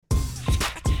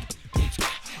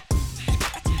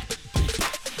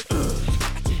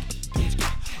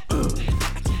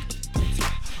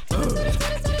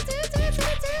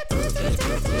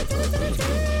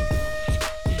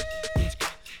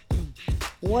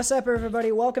What's up,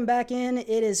 everybody? Welcome back in.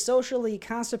 It is Socially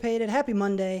Constipated. Happy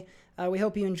Monday. We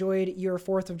hope you enjoyed your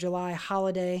 4th of July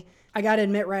holiday. I got to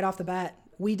admit right off the bat,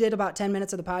 we did about 10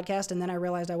 minutes of the podcast, and then I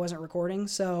realized I wasn't recording.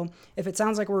 So if it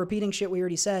sounds like we're repeating shit we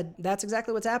already said, that's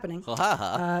exactly what's happening. So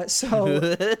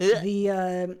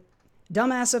the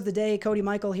dumbass of the day, Cody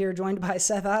Michael here, joined by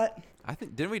Seth Ott.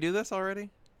 Didn't we do this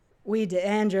already? We did,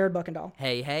 and Jared Buckendahl.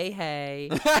 Hey. There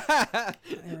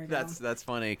we go. That's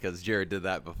funny because Jared did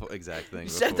that exact thing.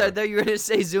 Seth, I thought you were going to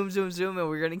say zoom, and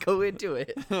we're going to go into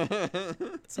it.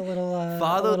 It's a little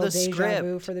Follow the deja script.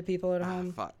 vu for the people at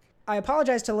home. Fuck. I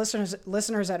apologize to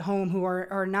listeners at home who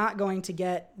are not going to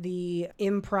get the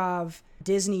improv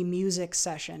Disney music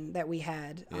session that we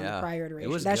had on the prior iteration.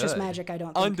 It was That's just good. magic I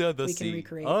don't think we can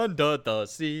recreate. Under the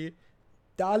sea.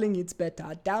 Darling, it's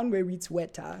better down where it's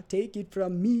wetter. Take it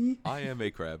from me. I am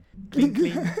a crab. Clean,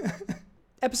 clean.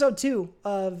 Episode 2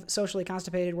 of Socially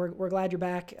Constipated. We're glad you're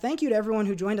back. Thank you to everyone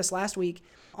who joined us last week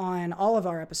on all of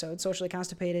our episodes, Socially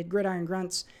Constipated, Gridiron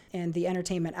Grunts, and the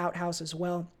Entertainment Outhouse as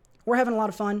well. We're having a lot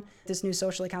of fun, this new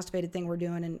Socially Constipated thing we're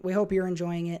doing, and we hope you're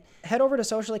enjoying it. Head over to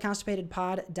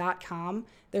sociallyconstipatedpod.com.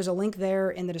 There's a link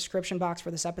there in the description box for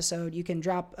this episode. You can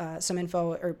drop some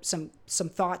info or some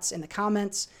thoughts in the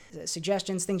comments,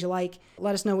 suggestions, things you like.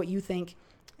 Let us know what you think,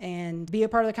 and be a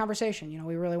part of the conversation. You know,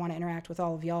 we really want to interact with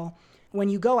all of y'all. When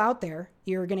you go out there,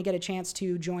 you're going to get a chance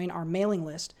to join our mailing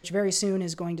list, which very soon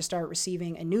is going to start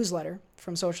receiving a newsletter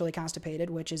from Socially Constipated,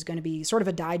 which is going to be sort of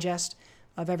a digest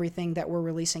of everything that we're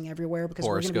releasing everywhere, because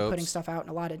we're going to be putting stuff out in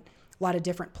a lot of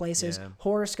different places. Yeah.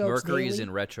 Horoscopes Mercury's daily.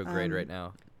 in retrograde right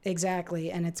now.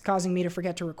 Exactly, and it's causing me to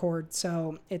forget to record,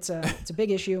 so it's a big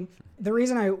issue.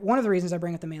 One of the reasons I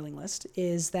bring up the mailing list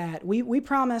is that we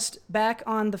promised back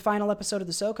on the final episode of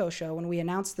the SoCo show, when we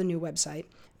announced the new website,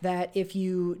 that if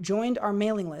you joined our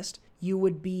mailing list, you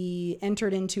would be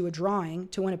entered into a drawing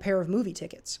to win a pair of movie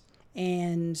tickets.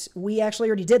 And we actually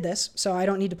already did this, so I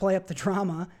don't need to play up the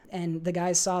drama, and the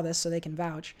guys saw this so they can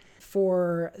vouch.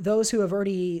 For those who have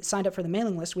already signed up for the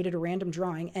mailing list, we did a random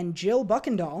drawing, and Jill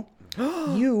Buckendahl,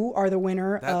 you are the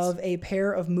winner of a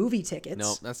pair of movie tickets.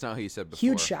 No, that's not who you said before.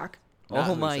 Huge shock.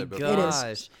 Oh my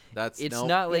gosh. It's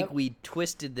not like we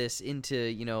twisted this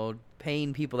into,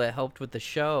 paying people that helped with the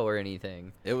show or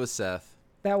anything. It was Seth.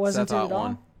 That wasn't Seth it at all?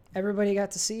 won. Everybody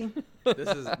got to see.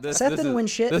 Seth didn't win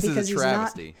shit because he's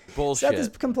not. Bullshit. Seth is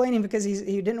complaining because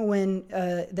he didn't win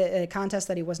the contest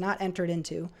that he was not entered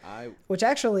into, which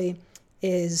actually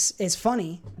is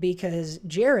funny because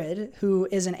Jared, who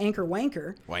is an anchor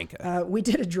wanker, we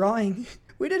did a drawing.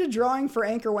 We did a drawing for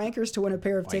anchor wankers to win a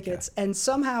pair of tickets, and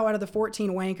somehow out of the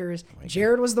 14 wankers,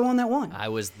 Jared was the one that won. I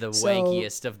was the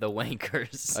wankiest of the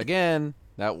wankers. Again,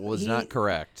 that was not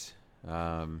correct.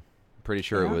 Pretty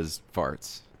sure it was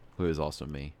Farts, who is also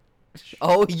me.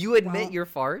 Oh, you admit your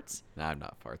farts? Nah, I'm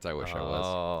not Farts. I wish I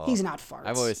was. He's not Farts.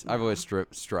 I've always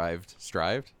striven.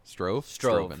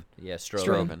 Yeah,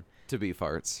 Striven to be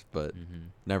Farts, but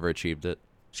never achieved it.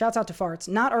 Shouts out to Farts.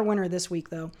 Not our winner this week,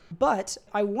 though. But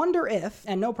I wonder if,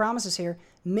 and no promises here,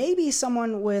 maybe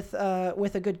someone with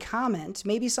a good comment,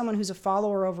 maybe someone who's a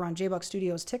follower over on JBuck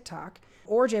Studios TikTok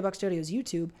or JBuck Studios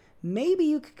YouTube, maybe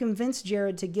you could convince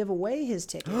Jared to give away his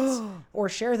tickets or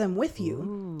share them with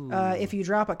you if you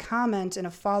drop a comment and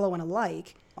a follow and a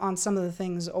like on some of the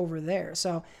things over there.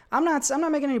 So I'm not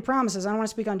making any promises. I don't want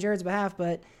to speak on Jared's behalf,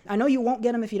 but I know you won't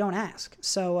get them if you don't ask.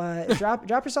 So drop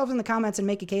yourselves in the comments and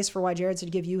make a case for why Jared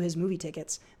should give you his movie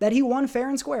tickets that he won fair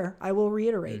and square. I will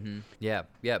reiterate. Mm-hmm. Yeah.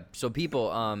 So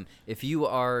people, if you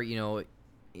are, in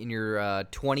your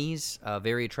 20s,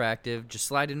 very attractive, just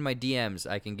slide in my DMs.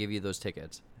 I can give you those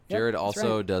tickets. Jared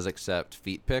also does accept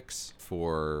feet pics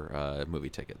for movie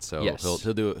tickets, so yes. he'll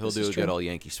do a good old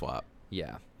Yankee swap.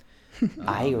 Yeah,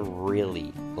 I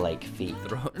really like feet.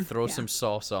 Throw some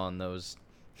salsa on those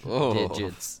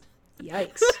digits.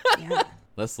 Yikes! Yeah.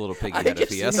 That's a little piggy had a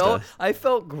fiesta. I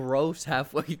felt gross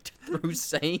halfway through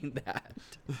saying that.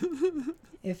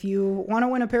 If you want to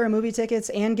win a pair of movie tickets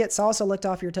and get salsa licked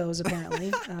off your toes,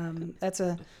 apparently, that's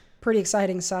a pretty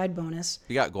exciting side bonus.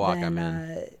 You got guac, I'm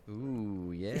in.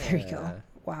 Ooh, yeah. There you go.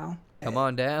 Wow. Come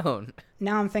on down.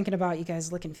 Now I'm thinking about you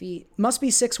guys licking feet. Must be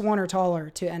 6'1" or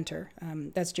taller to enter.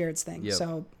 That's Jared's thing. Yep.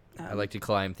 So I like to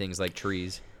climb things like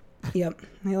trees. Yep.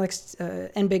 He likes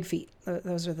and big feet.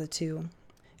 Those are the two.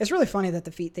 It's really funny that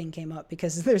the feet thing came up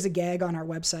because there's a gag on our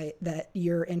website that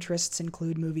your interests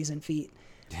include movies and feet.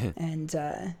 And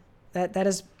that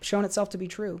has shown itself to be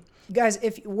true. Guys,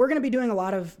 if we're going to be doing a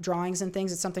lot of drawings and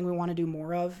things, it's something we want to do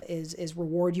more of is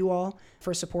reward you all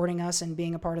for supporting us and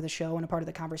being a part of the show and a part of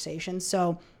the conversation.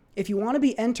 So if you want to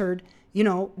be entered,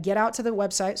 get out to the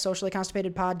website,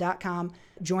 sociallyconstipatedpod.com,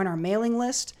 join our mailing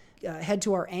list, head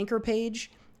to our Anchor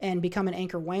page and become an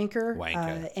Anchor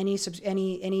wanker.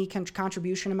 Any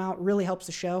contribution amount really helps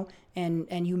the show,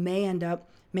 and you may end up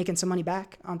making some money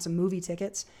back on some movie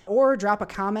tickets. Or drop a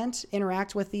comment,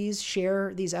 interact with these,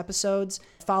 share these episodes,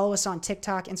 follow us on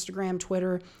TikTok, Instagram,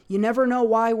 Twitter. You never know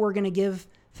why we're going to give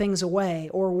things away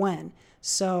or when.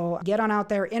 So get on out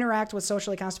there, interact with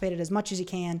Socially Constipated as much as you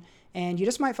can, and you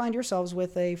just might find yourselves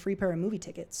with a free pair of movie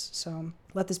tickets. So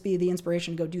let this be the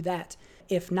inspiration to go do that.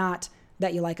 If not,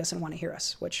 that you like us and want to hear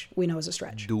us, which we know is a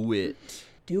stretch. Do it.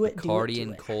 Do it. Bacardi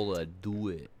and cola. Do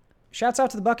it. Shouts out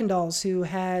to the Buckendalls, who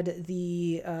had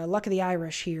the luck of the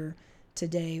Irish here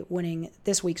today, winning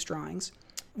this week's drawings.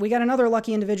 We got another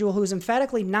lucky individual who's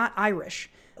emphatically not Irish.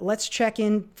 Let's check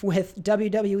in with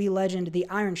WWE legend, the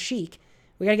Iron Sheik.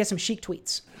 We got to get some Sheik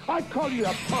tweets. I call you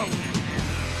a punk.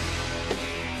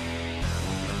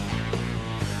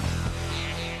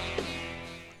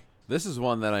 This is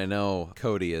one that I know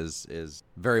Cody is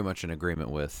very much in agreement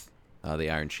with the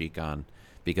Iron Sheik on,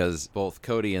 because both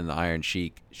Cody and the Iron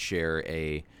Sheik share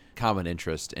a common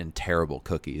interest in terrible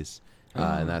cookies.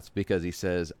 And that's because he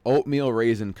says, oatmeal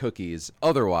raisin cookies,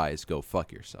 otherwise go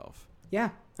fuck yourself. Yeah,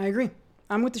 I agree.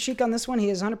 I'm with the Sheik on this one. He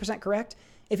is 100% correct.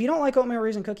 If you don't like oatmeal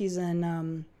raisin cookies,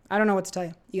 then I don't know what to tell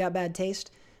you. You got bad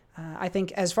taste. I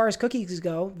think as far as cookies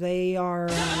go, they are...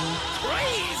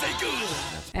 Crazy good.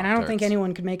 And I don't think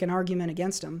anyone could make an argument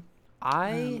against them.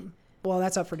 Well,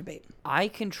 that's up for debate. I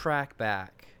can track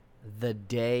back the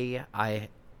day I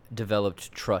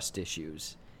developed trust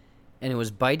issues, and it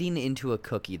was biting into a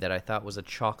cookie that I thought was a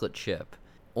chocolate chip,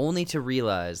 only to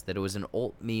realize that it was an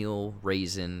oatmeal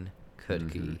raisin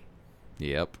cookie. Mm-hmm.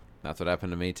 Yep, that's what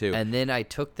happened to me too. And then I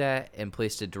took that and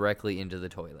placed it directly into the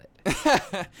toilet.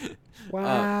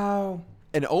 Wow.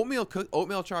 An oatmeal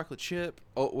chocolate chip,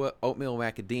 oatmeal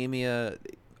macadamia.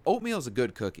 Oatmeal's a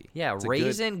good cookie. Yeah,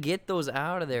 raisin, get those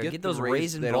out of there. Get those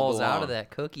raisin balls out of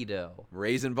that cookie dough.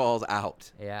 Raisin balls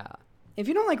out. Yeah. If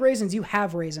you don't like raisins, you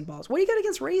have raisin balls. What do you got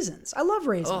against raisins? I love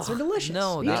raisins. They're delicious.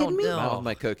 No, Are you kidding me? Not with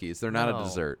my cookies. They're not a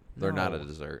dessert. They're not a No.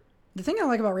 dessert. The thing I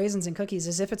like about raisins and cookies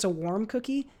is if it's a warm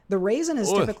cookie, the raisin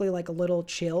is typically like a little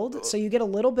chilled, so you get a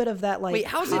little bit of that like. Wait,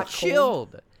 how's it hot,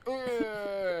 chilled?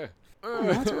 Oh,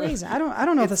 that's a raisin. I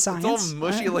don't know the science. It's all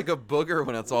mushy like a booger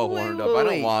when it's all warmed up. I don't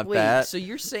Wait, want wait. that. So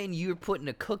you're saying you're putting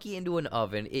a cookie into an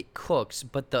oven, it cooks,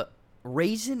 but the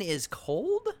raisin is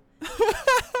cold?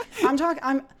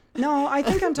 I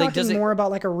think I'm talking does it- more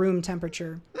about like a room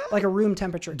temperature, like a room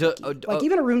temperature cookie. Like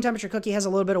even a room temperature cookie has a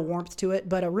little bit of warmth to it,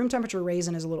 but a room temperature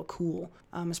raisin is a little cool,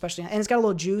 especially, and it's got a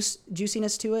little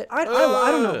juiciness to it. I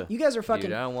don't know. You guys are fucking.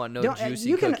 Dude, I don't want no juicy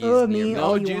You can cookies me near me.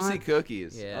 all No you juicy want.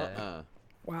 cookies. Yeah.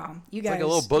 Wow, you It's guys. like a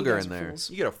little you booger guys in are there. fools.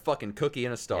 You get a fucking cookie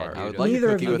and a star. Yeah, I would dude. like Neither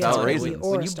a of cookie you without guys raisins.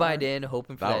 or When a you star. bite in,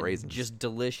 hoping for Without that raisins. just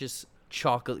delicious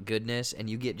chocolate goodness, and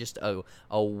you get just a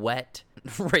wet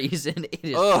raisin, it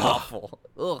is awful.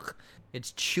 Ugh.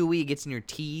 It's chewy, it gets in your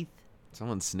teeth.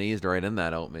 Someone sneezed right in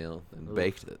that oatmeal and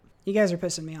baked it. You guys are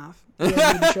pissing me off. You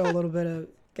guys need to show a little bit of.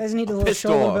 Guys need to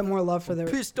show a little bit more love for their.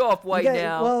 Pissed off right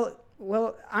now.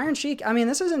 Well, Iron Sheik. I mean,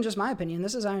 this isn't just my opinion.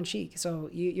 This is Iron Sheik. So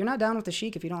you're not down with the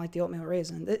Sheik if you don't like the oatmeal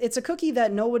raisin. It's a cookie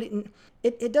that nobody.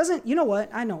 It doesn't. You know what?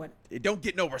 I know it. It don't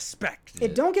get no respect.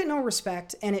 It don't get no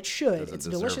respect, and it should. Doesn't It's a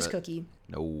deserve delicious it. cookie.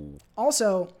 No.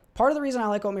 Also, part of the reason I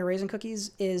like oatmeal raisin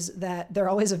cookies is that they're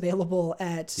always available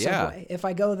at Subway. Yeah. If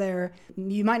I go there,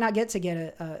 you might not get to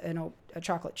get a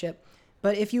chocolate chip.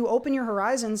 But if you open your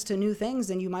horizons to new things,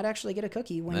 then you might actually get a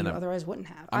cookie when And you otherwise wouldn't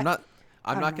have. I'm not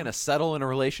know. going to settle in a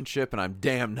relationship, and I'm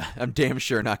damn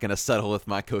sure not going to settle with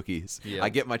my cookies. Yeah. I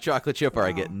get my chocolate chip or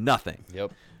I get nothing.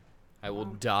 Yep. I will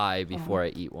die before I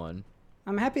eat one.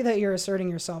 I'm happy that you're asserting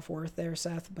your self-worth there,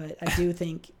 Seth, but I do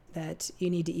think that you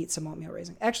need to eat some oatmeal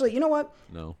raisin. Actually, you know what?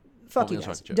 No. Fuck Oatmeal you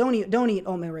guys. chocolate chip. Don't eat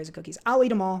oatmeal raisin cookies. I'll eat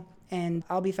them all, and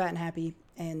I'll be fat and happy,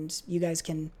 and you guys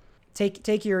can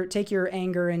take your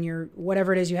anger and your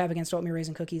whatever it is you have against oatmeal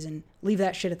raisin cookies and leave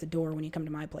that shit at the door when you come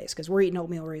to my place, because we're eating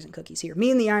oatmeal raisin cookies here. Me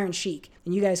and the Iron Sheik,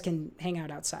 and you guys can hang out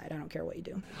outside. I don't care what you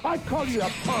do. I call you a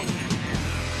punk.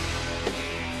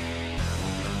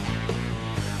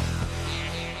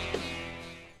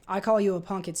 I call you a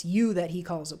punk. It's you that he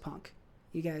calls a punk.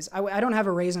 You guys, I don't have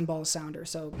a raisin ball sounder,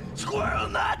 so Squirrel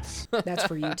nuts. that's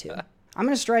for you two. I'm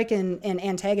going to strike an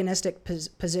antagonistic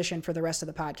position for the rest of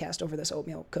the podcast over this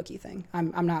oatmeal cookie thing.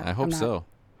 I'm not. I hope so.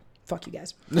 Fuck you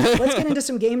guys. Let's get into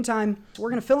some game time. We're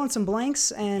going to fill in some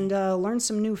blanks and learn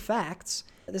some new facts.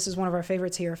 This is one of our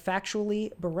favorites here,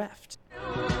 Factually Bereft.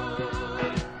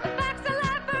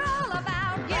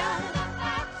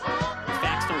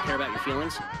 Facts don't care about your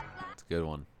feelings. It's a good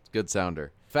one. It's a good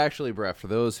sounder. Factually Bereft, for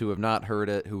those who have not heard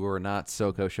it, who are not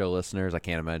SoCo Show listeners, I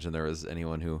can't imagine there was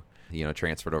anyone who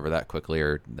transferred over that quickly,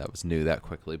 or that was new that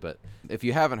quickly. But if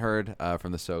you haven't heard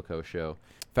from the SoCo show,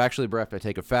 Factually Bereft, I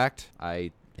take a fact,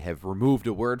 I have removed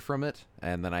a word from it,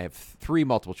 and then I have 3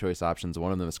 multiple choice options.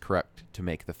 One of them is correct to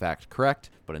make the fact correct,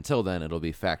 but until then, it'll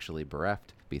be factually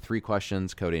bereft. Be 3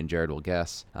 questions. Cody and Jared will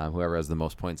guess. Whoever has the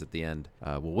most points at the end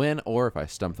will win, or if I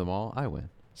stump them all, I win.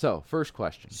 So, first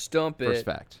question. Stump it. First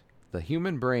fact. The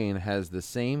human brain has the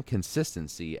same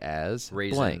consistency as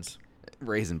Raisins. blank.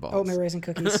 Raisin balls. Oatmeal raisin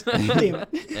cookies. Damn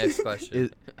it. Next question.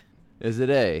 Is it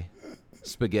A,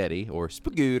 spaghetti or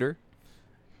spagooter,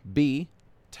 B,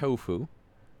 tofu,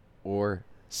 or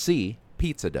C,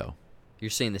 pizza dough? You're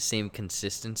saying the same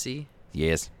consistency?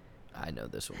 Yes. I know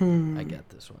this one. I got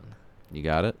this one. You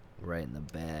got it? Right in the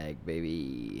bag,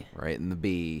 baby. Right in the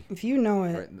B. If you know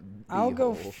it, Right in the I'll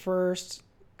go B-hole. first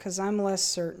because I'm less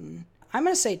certain. I'm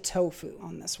going to say tofu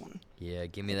on this one. Yeah,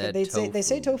 give me that They tofu.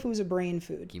 say tofu is a brain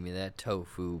food. Give me that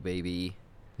tofu, baby.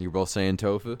 You're both saying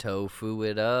tofu? Tofu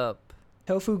it up.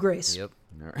 Tofu Grace. Yep.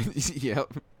 All right.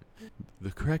 Yep.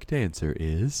 The correct answer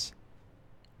is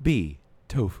B,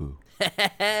 tofu. Your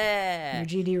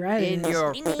GD right. In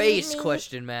your face,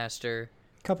 question master.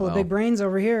 Couple of Well, big brains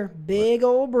over here. Big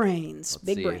old brains. Let's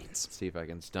Big see, brains. Let's see if I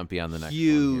can stump you on the next one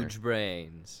Huge here.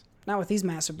 brains. Not with these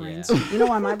massive brains. Yeah. You know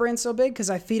why my brain's so big? Because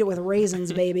I feed it with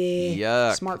raisins, baby.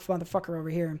 Yuck. Smart motherfucker over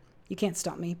here. You can't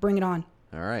stump me. Bring it on.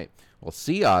 All right. Well,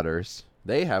 sea otters,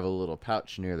 they have a little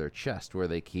pouch near their chest where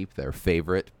they keep their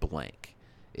favorite blank.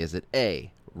 Is it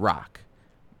A, rock,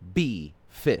 B,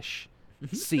 fish,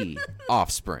 C,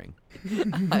 offspring?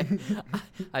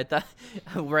 I thought,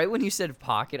 right when you said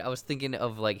pocket, I was thinking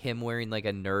of like him wearing like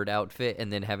a nerd outfit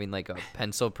and then having like a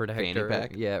pencil protector.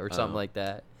 pack? Yeah, or something Oh. like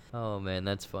that. Oh man,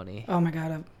 that's funny. Oh my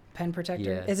god, a pen protector.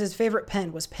 Yeah. Is his favorite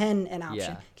pen? Was pen an option?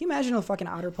 Yeah. Can you imagine a fucking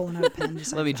otter pulling out a pen?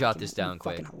 beside Let me a jot vacuum? this down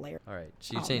Fucking quick. hilarious. All right,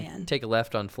 so you're Oh, saying man. take a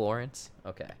left on Florence?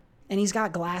 Okay. And he's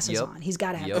got glasses Yep. on. He's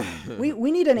got to have. Yep. that.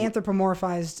 We need an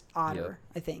anthropomorphized otter.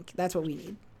 I think that's what we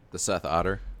need. The Seth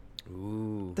otter.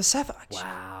 Ooh. The Seth.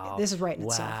 Wow. This is writing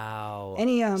itself. Wow.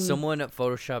 Any Someone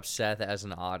photoshopped Seth as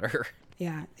an otter.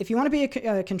 Yeah, if you want to be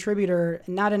a contributor,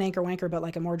 not an anchor wanker, but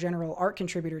like a more general art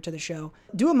contributor to the show,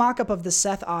 do a mock-up of the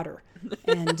Seth Otter,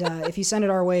 and if you send it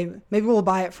our way, maybe we'll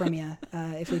buy it from you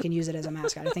if we can use it as a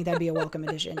mascot. I think that'd be a welcome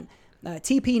addition.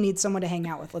 TP needs someone to hang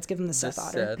out with. Let's give him the Seth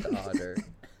Otter. Seth Otter.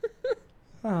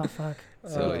 Oh fuck.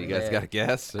 So you guys man. got a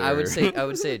guess? I would or- say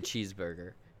a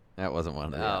cheeseburger. that wasn't one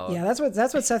of them. Oh. Yeah, that's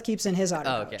what Seth keeps in his otter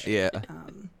Oh, pouch. okay. Yeah.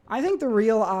 I think the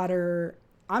real otter.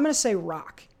 I'm gonna say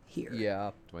rock here.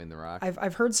 Yeah. Dwayne the Rock.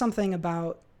 I've heard something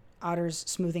about otters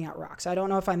smoothing out rocks. I don't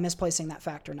know if I'm misplacing that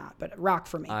fact or not, but rock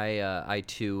for me. I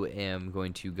too am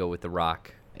going to go with the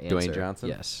Rock answer. Dwayne Johnson?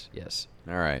 Yes.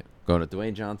 All right. Going to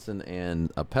Dwayne Johnson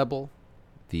and a pebble.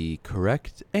 The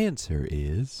correct answer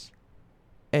is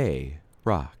A,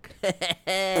 rock.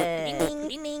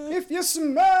 If you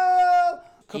smell.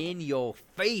 In your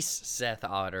face, Seth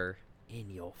Otter. In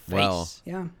your face. Well,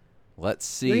 Yeah,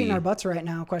 Let's you're see. eating our butts right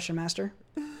now, Question Master.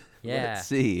 yeah. Let's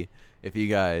see if you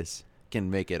guys can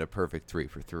make it a perfect 3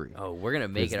 for 3. Oh, we're gonna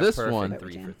make it Because a this one-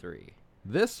 perfect 3 for 3.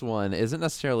 This one isn't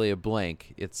necessarily a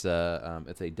blank. It's a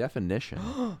definition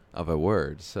of a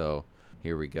word. So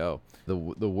here we go. The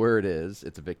word is,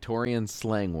 it's a Victorian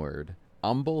slang word.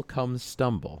 Umble comes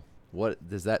stumble. What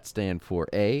does that stand for?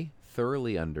 A,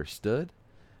 thoroughly understood.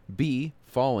 B,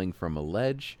 falling from a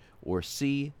ledge. Or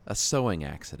C, a sewing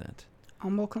accident.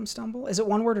 Humble come stumble. Is it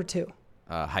one word or two?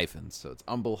 Hyphens. So it's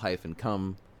umble hyphen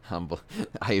come, humble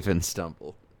hyphen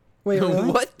stumble. Wait,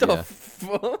 really? What the Yeah.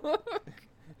 fuck?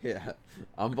 Yeah.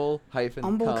 Umble hyphen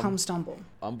Humble come stumble.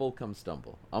 Umble come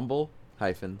stumble. Umble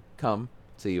hyphen come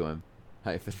cum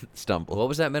hyphen stumble. What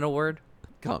was that middle word?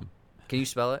 Come Can you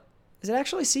spell it? Is it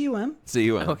actually cum?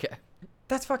 cum. Okay.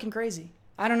 That's fucking crazy.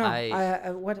 I don't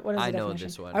know. What is the I know definition?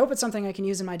 this one. I hope it's something I can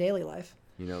use in my daily life.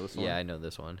 You know this one? Yeah, I know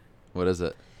this one. What is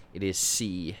it? It is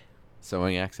C.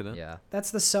 Sewing accident? Yeah. That's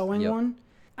the sewing Yep. one.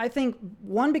 I think,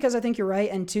 one, because I think you're right,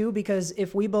 and two, because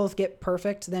if we both get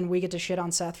perfect, then we get to shit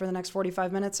on Seth for the next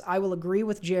 45 minutes. I will agree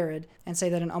with Jared and say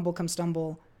that an umble come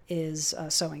stumble is a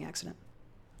sewing accident.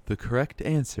 The correct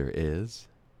answer is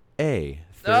A,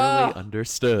 thoroughly Oh!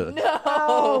 understood.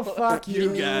 Oh, fuck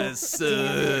you.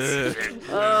 suck.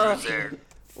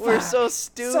 We're so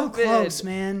stupid. So close,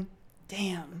 man.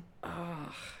 Damn.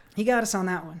 He got us on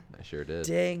that one. I sure did.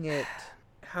 Dang it.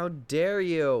 How dare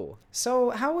you?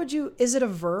 So how would you, is it a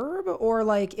verb, or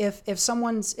like if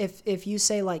someone's, if you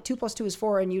say like 2 + 2 is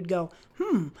 4 and you'd go,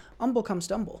 umble come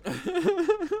stumble.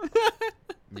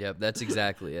 Yep, that's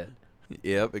exactly it.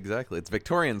 Yep, exactly. It's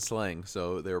Victorian slang,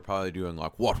 so they were probably doing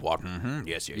like, what? Mm-hmm.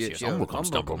 Yes. Umble come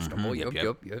stumble. Mhm,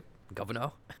 Yep.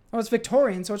 Governor. Oh, it's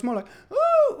Victorian, so it's more like,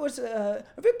 oh, what's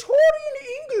Victorian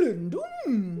England?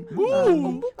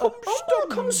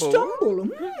 Come stumble.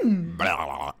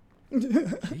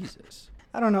 Jesus.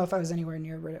 I don't know if I was anywhere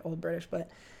near Old British, but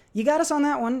you got us on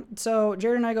that one. So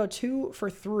Jared and I go 2 for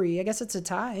 3. I guess it's a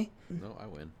tie. No, I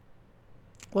win.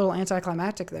 A little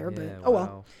anticlimactic there, but Yeah, oh well.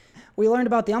 wow. We learned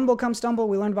about the Umble Come Stumble.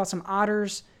 We learned about some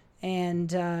otters and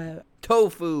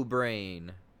Tofu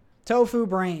brain. tofu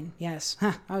brain. Yes,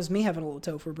 that was me having a little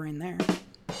tofu brain there.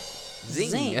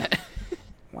 Zing.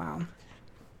 Wow.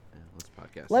 Yeah, let's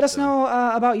podcast. Let this us down.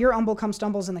 know about your Umble Come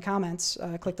Stumbles in the comments.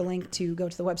 Click the link to go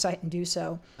to the website and do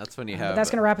so. That's when you But have. that's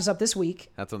going to wrap us up this week.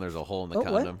 That's when there's a hole in the Oh,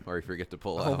 what? condom, or you forget to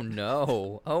pull Oh out.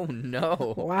 no. Oh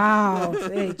no. Wow.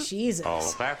 Hey, Jesus.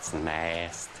 Oh, that's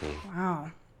nasty.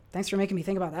 Wow. Thanks for making me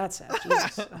think about that, Seth.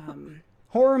 Jesus.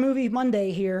 Horror Movie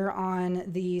Monday here on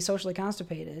the Socially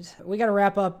Constipated. We got to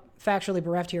wrap up Factually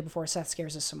Bereft here before Seth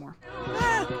scares us some more.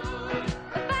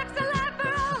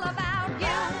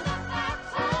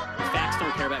 Facts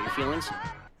don't care about your feelings.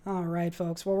 All right,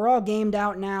 folks. Well, we're all gamed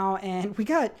out now, and we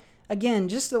got, again,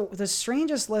 just the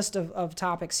strangest list of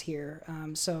topics here.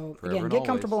 So, Forever again, and get always.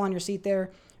 comfortable on your seat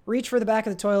there. Reach for the back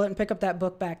of the toilet and pick up that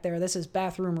book back there. This is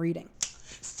Bathroom Reading.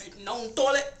 Sitting on the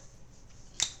toilet.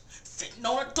 Sitting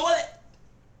on the toilet.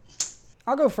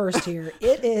 I'll go first here.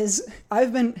 It is.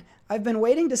 I've been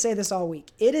waiting to say this all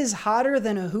week. It is hotter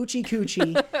than a hoochie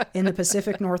coochie in the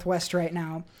Pacific Northwest right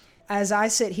now. As I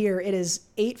sit here, it is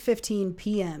 8:15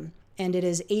 p.m. and it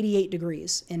is 88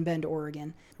 degrees in Bend,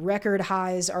 Oregon. Record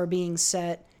highs are being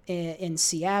set in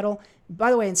Seattle.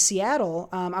 By the way, in Seattle,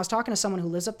 I was talking to someone who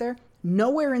lives up there.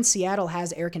 Nowhere in Seattle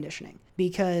has air conditioning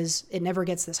because it never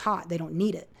gets this hot. They don't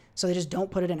need it. So they just don't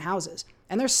put it in houses.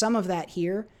 And there's some of that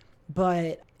here.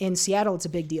 But in Seattle, it's a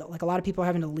big deal. Like, a lot of people are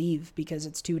having to leave because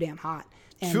it's too damn hot.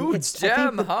 And Too I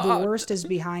damn think hot. The worst is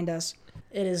behind us.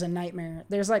 It is a nightmare.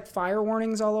 There's like fire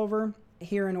warnings all over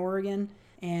here in Oregon.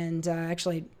 And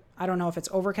actually, I don't know if it's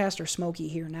overcast or smoky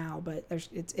here now, but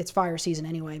it's fire season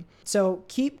anyway. So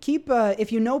keep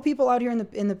if you know people out here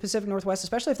in the Pacific Northwest,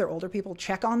 especially if they're older people,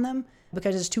 check on them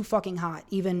because it's too fucking hot,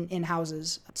 even in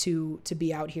houses, to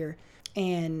be out here.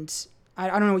 And I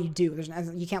don't know what you do.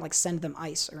 You can't like send them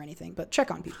ice or anything, but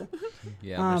check on people.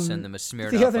 Yeah, I'm gonna send them a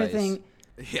Smirnoff The other Ice. thing,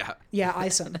 Yeah.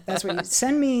 ice them. That's what you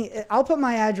send me. I'll put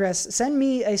my address. Send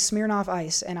me a Smirnoff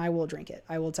Ice, and I will drink it.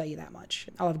 I will tell you that much.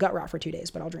 I'll have gut rot for 2 days,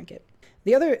 but I'll drink it.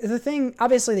 The thing,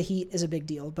 obviously, the heat is a big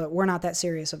deal, but we're not that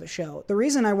serious of a show. The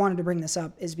reason I wanted to bring this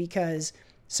up is because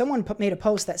someone made a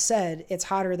post that said it's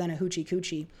hotter than a hoochie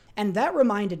coochie, and that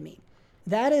reminded me.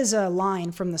 That is a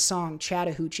line from the song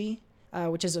Chattahoochee,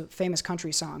 which is a famous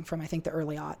country song from, I think, the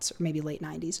early aughts, or maybe late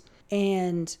 90s.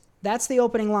 And that's the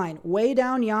opening line. Way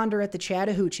down yonder at the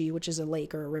Chattahoochee, which is a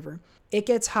lake or a river, it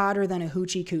gets hotter than a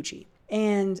hoochie coochie.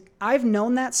 And I've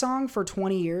known that song for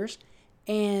 20 years,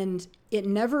 and it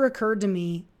never occurred to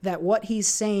me that what he's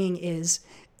saying is,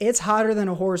 it's hotter than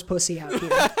a whore's pussy out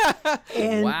here.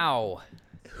 And Wow.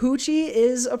 hoochie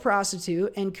is a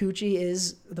prostitute, and coochie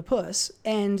is the puss.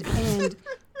 And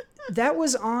that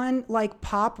was on like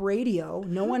pop radio.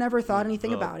 No one ever thought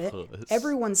anything about it.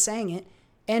 Everyone sang it.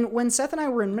 And when Seth and I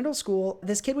were in middle school,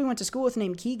 this kid we went to school with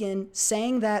named Keegan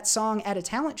sang that song at a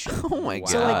talent show. Oh my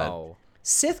god. Wow.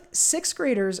 Sixth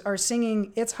graders are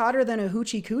singing "It's Hotter Than a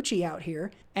Hoochie Coochie" out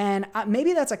here. And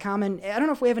maybe that's a common, I don't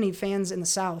know if we have any fans in the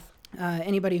South,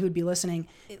 anybody who'd be listening.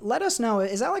 Let us know,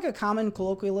 is that like a common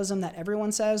colloquialism that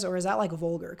everyone says, or is that like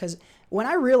vulgar? Because when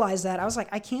I realized that, I was like,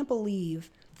 I can't believe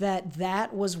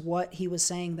that was what he was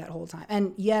saying that whole time.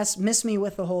 And yes, miss me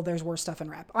with the whole "there's worse stuff in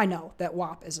rap." I know that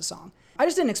WAP is a song. I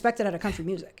just didn't expect it out of country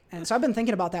music. And so I've been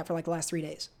thinking about that for like the last 3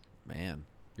 days. Man,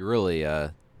 you're really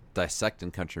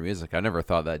dissecting country music. I never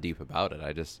thought that deep about it.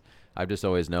 I've just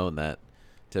always known that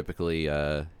typically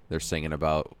they're singing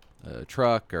about a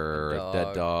truck or a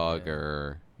dead dog, yeah.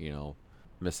 or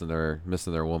missing their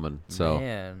woman. So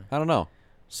Man. I don't know.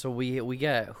 So we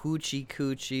got hoochie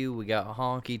coochie, we got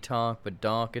honky tonk, but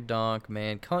donk.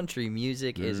 Man, country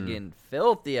music is getting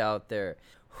filthy out there.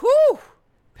 Whew,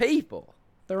 people.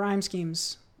 The rhyme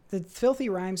schemes, the filthy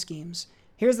rhyme schemes.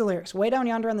 Here's the lyrics. Way down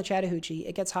yonder on the Chattahoochee,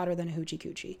 it gets hotter than a hoochie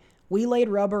coochie. We laid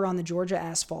rubber on the Georgia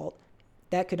asphalt.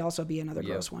 That could also be another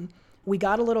gross one. We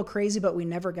got a little crazy, but we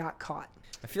never got caught.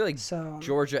 I feel like So,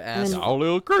 Georgia asphalt. A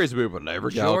little crazy people never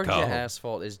got Georgia caught.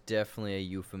 asphalt is definitely a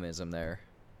euphemism there.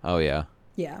 Oh yeah,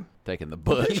 Yeah. taking the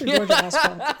Pretty bush. sure Georgia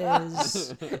asphalt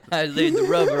is... I laid the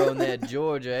rubber on that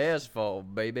Georgia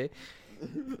asphalt, baby.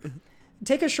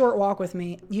 Take a short walk with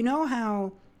me. You know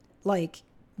how, like,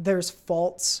 there's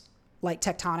faults, like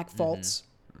tectonic faults,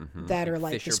 that are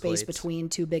like Fissure the space plates. between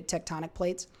two big tectonic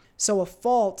plates? So a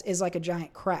fault is like a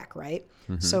giant crack, right?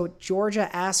 So Georgia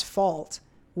asphalt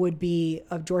would be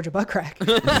a Georgia butt crack.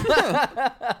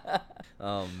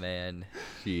 Oh man,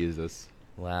 Jesus.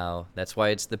 wow, that's why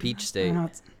it's the peach state.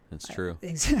 That's true.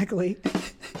 Exactly.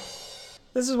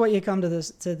 This is what you come to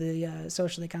the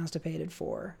Socially Constipated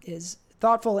for, is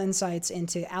thoughtful insights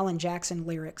into Alan Jackson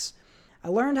lyrics. I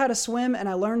learned how to swim and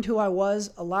I learned who I was,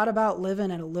 a lot about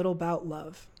living and a little about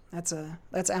love. That's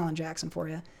Alan Jackson for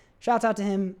you. Shouts out to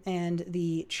him and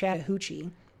the Chattahoochee.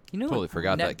 You know, Totally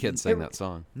forgot that kid sang that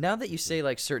song. Now that you say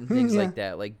like certain things Yeah. like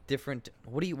that, like different,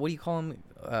 what do you call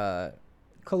them?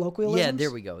 Colloquialisms? Yeah,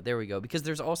 there we go. Because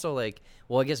there's also like,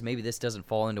 well, I guess maybe this doesn't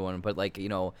fall into one, but like,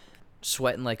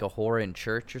 sweating like a whore in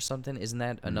church or something. Isn't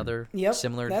that another Yep,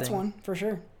 similar that's thing? one, for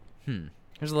sure.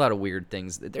 There's a lot of weird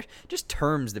things. They're just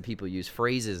terms that people use,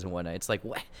 phrases and whatnot. It's like,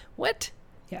 what?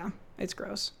 Yeah, it's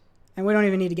gross. And we don't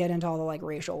even need to get into all the like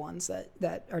racial ones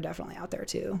that are definitely out there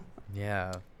too.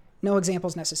 Yeah. No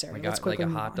examples necessary. Like, Let's like quickly a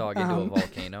move hot on. dog into a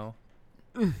volcano.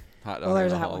 Hot dog Well, in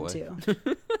there's the that hallway. one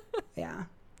too. Yeah,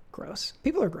 gross.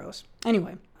 People are gross.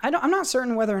 Anyway, I'm not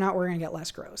certain whether or not we're gonna get less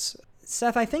gross.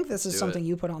 Seth, I think this is Do something it.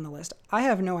 you put on the list. I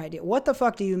have no idea. What the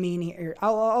fuck do you mean here?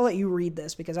 I'll let you read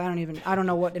this because I don't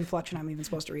know what inflection I'm even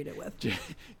supposed to read it with.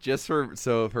 Just for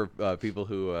people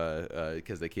who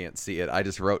because they can't see it, I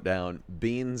just wrote down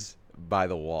Beans by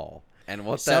the Wall. And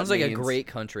what Sounds that like a means, great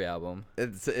country album.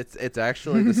 It's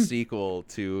actually the sequel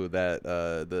to that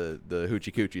the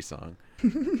Hoochie Coochie song.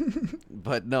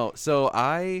 But no, so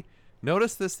I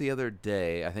noticed this the other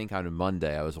day. I think on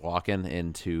Monday I was walking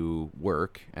into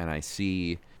work and I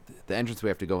see the entrance we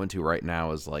have to go into right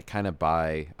now is like kind of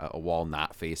by a wall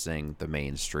not facing the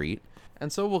main street.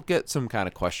 And so we'll get some kind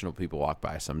of questionable people walk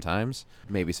by sometimes.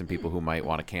 Maybe some people who might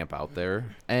want to camp out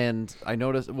there. And I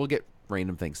noticed we'll get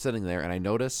random things sitting there. And I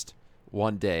noticed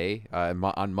one day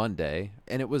on Monday,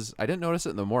 and I didn't notice it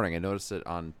in the morning. I noticed it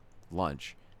on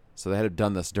lunch. So they had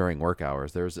done this during work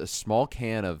hours. There was a small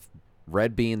can of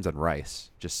red beans and rice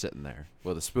just sitting there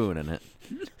with a spoon in it.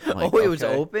 I'm like, It was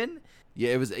okay. open?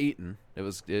 Yeah, it was eaten.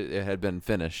 It had been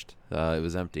finished. It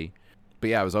was empty.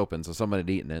 But yeah, it was open, so someone had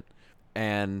eaten it.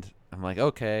 And I'm like,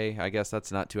 okay, I guess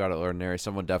that's not too out of the ordinary.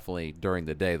 Someone definitely during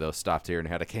the day though stopped here and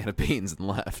had a can of beans and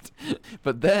left.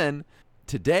 But then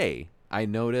today I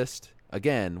noticed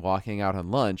again walking out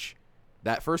on lunch,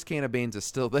 that first can of beans is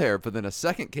still there, but then a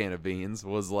second can of beans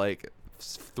was like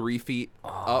 3 feet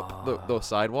up the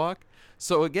sidewalk.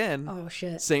 So again, Oh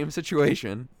shit. same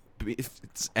situation.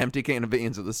 It's empty can of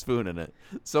beans with a spoon in it.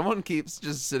 Someone keeps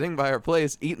just sitting by our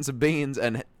place, eating some beans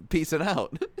and piecing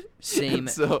out. Same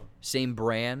So same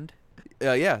brand.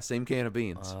 yeah, same can of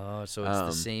beans. Oh, so it's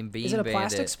the same bean Is it a bandit.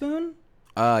 plastic spoon?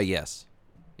 Yes.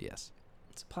 It's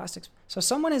a plastic. So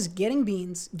someone is getting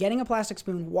beans, getting a plastic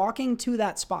spoon, walking to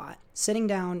that spot, sitting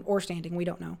down or standing. We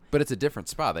don't know. But it's a different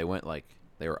spot. They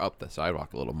were up the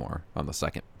sidewalk a little more on the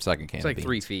second can It's of like beans.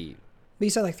 3 feet. But you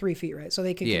said like 3 feet, right? So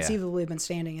they could Yeah. conceivably have been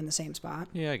standing in the same spot.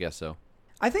 Yeah, I guess so.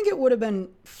 I think it would have been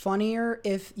funnier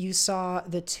if you saw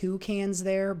the two cans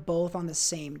there both on the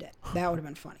same day. That would have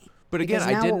been funny. But again, because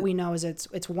I now didn't. what we know is it's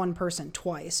one person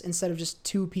twice instead of just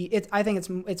two people. I think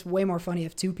it's way more funny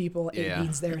if two people ate Yeah.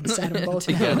 beans there instead of both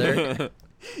of them. Together.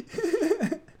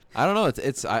 I don't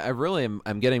know. I really am.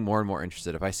 I'm getting more and more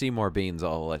interested. If I see more beans,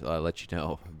 I'll let you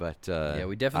know. But Yeah,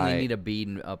 we definitely need a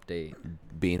bean update.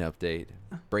 bean update.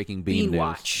 Breaking bean Bean news.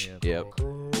 watch. Yep.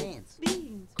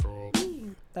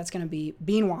 That's going to be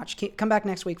Bean Watch. Come back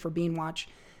next week for Bean Watch.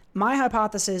 My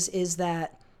hypothesis is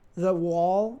that the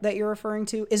wall that you're referring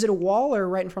to, is it a wall or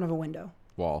right in front of a window?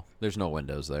 Wall. There's no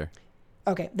windows there.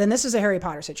 Okay, then this is a Harry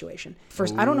Potter situation.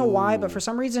 First, I don't know why, but for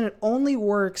some reason it only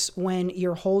works when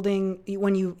you're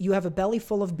when you have a belly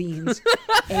full of beans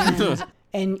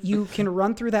and you can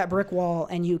run through that brick wall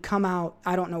and you come out,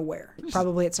 I don't know where,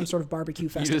 probably at some sort of barbecue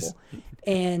festival.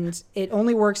 And it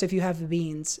only works if you have the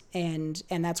beans and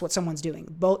that's what someone's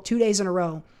doing. 2 days in a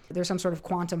row, there's some sort of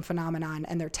quantum phenomenon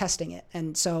and they're testing it.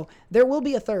 And so there will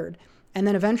be a third. And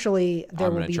then eventually there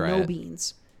I'm will gonna be try no it.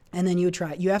 beans. And then you would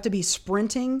try it. You have to be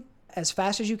sprinting as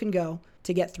fast as you can go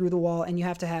to get through the wall, and you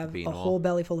have to have Bean a wall. whole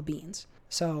belly full of beans.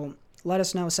 So let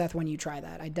us know, Seth, when you try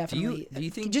that. I definitely Do you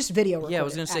think just video record Yeah, I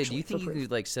was it, gonna say, do actually, you think for you proof.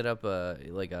 could like set up a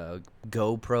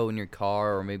GoPro in your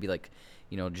car, or maybe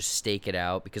just stake it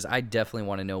out? Because I definitely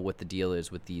want to know what the deal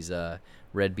is with these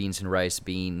red beans and rice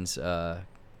beans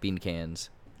bean cans.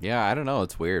 Yeah, I don't know.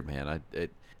 It's weird, man.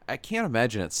 I can't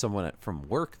imagine it's someone from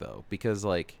work though, because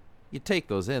like you take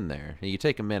those in there and you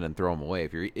take them in and throw them away.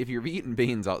 If you're eating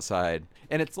beans outside,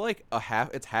 and it's like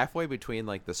it's halfway between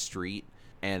like the street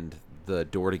and the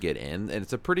door to get in, and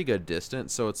it's a pretty good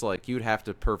distance. So it's like you'd have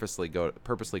to purposely go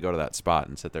to that spot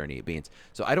and sit there and eat beans.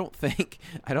 So I don't think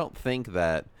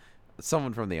that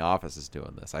someone from the office is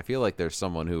doing this. I feel like there's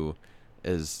someone who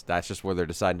that's just where they're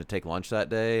deciding to take lunch that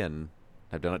day, and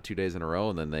have done it 2 days in a row,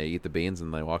 and then they eat the beans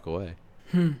and they walk away.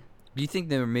 Do you think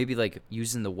they were maybe like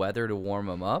using the weather to warm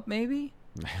them up? Maybe.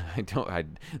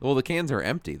 Well, the cans are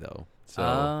empty though,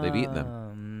 so they've eaten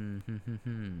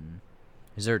them.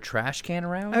 Is there a trash can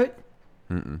around?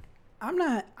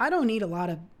 I don't eat a lot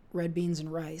of red beans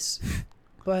and rice,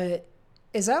 but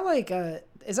is that like a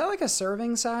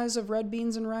serving size of red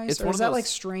beans and rice, It's or one is of that those- like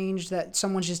strange that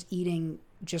someone's just eating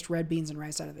just red beans and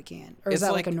rice out of a can, or is It's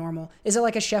that like a like- normal? Is it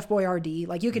like a Chef Boyardee?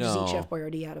 Like you could just eat No. Chef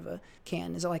Boyardee out of a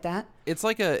can? Is it like that? It's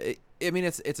like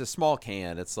it's a small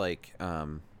can. It's like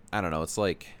I don't know. It's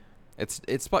like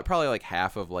it's probably like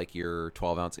half of like your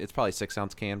 12 ounce. It's probably 6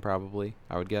 ounce can probably,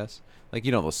 I would guess. Like,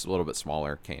 you know, those little bit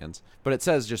smaller cans. But it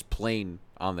says just plain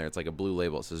on there. It's like a blue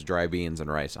label. It says dry beans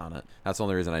and rice on it. That's the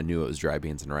only reason I knew it was dry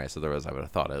beans and rice. Otherwise, I would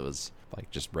have thought it was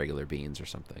like just regular beans or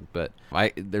something. But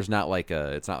it's not like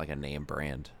a name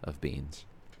brand of beans.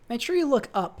 Make sure you look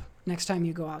up next time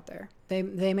you go out there.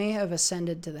 They may have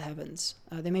ascended to the heavens.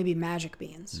 They may be magic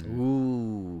beans.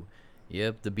 Ooh.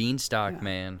 Yep, the beanstalk,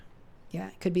 man. Yeah,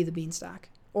 it could be the beanstalk.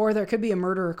 Or there could be a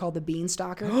murderer called the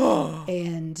Beanstalker.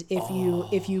 And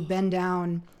if you bend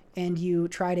down and you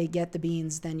try to get the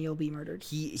beans, then you'll be murdered.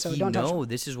 Don't touch him.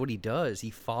 This is what he does. He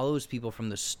follows people from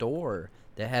the store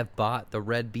that have bought the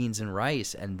red beans and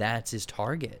rice, and that's his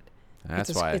target. That's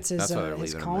It's why. his That's why they're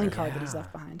his leaving him calling there. card that he's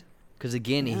left behind. Because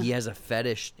again, he has a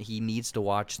fetish. He needs to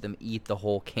watch them eat the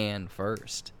whole can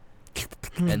first,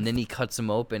 and then he cuts them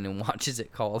open and watches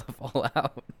it fall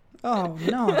out. Oh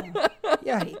no!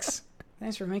 Yikes!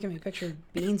 Thanks for making me picture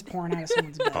beans pouring out of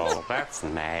someone's belly. Oh, that's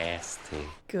nasty.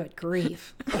 Good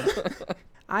grief!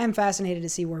 I am fascinated to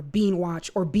see where Bean Watch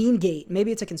or Beangate,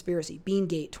 maybe it's a conspiracy.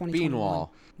 Beangate 2021.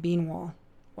 Beanwall.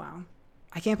 Wow.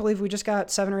 I can't believe we just got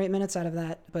 7 or 8 minutes out of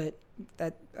that, but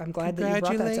I'm glad that you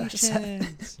brought that to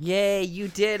us. Yay, you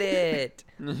did it!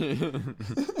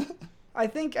 I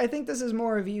think this is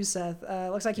more of you, Seth.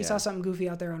 Looks like you saw something goofy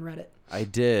out there on Reddit. I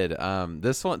did.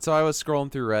 This one. So I was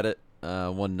scrolling through Reddit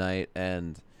one night,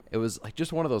 and it was like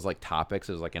just one of those like topics.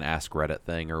 It was like an Ask Reddit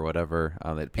thing or whatever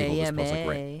that people just post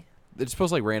like they just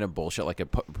post like random bullshit, like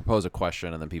propose a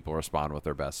question, and then people respond with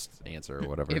their best answer or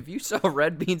whatever. If you saw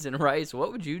red beans and rice,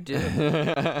 what would you do?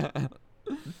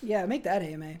 Yeah, make that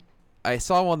AMA. I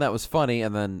saw one that was funny,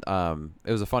 and then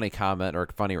it was a funny comment or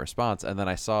a funny response, and then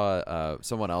I saw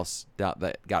someone else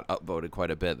that got upvoted quite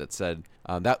a bit that said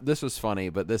that this was funny,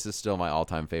 but this is still my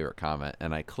all-time favorite comment,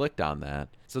 and I clicked on that.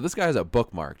 So this guy has it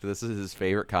bookmarked. This is his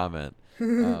favorite comment,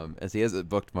 as he has it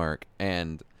bookmarked,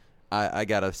 and I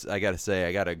gotta say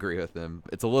I gotta agree with him.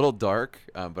 It's a little dark,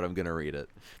 but I'm gonna read it.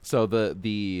 So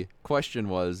the question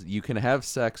was: you can have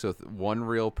sex with one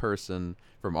real person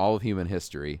from all of human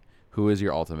history. Who is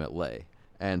your ultimate lay?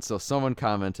 And so someone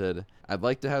commented, I'd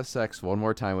like to have sex one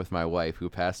more time with my wife who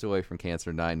passed away from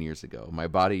cancer 9 years ago. My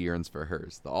body yearns for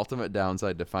hers. The ultimate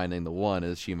downside to finding the one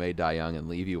is she may die young and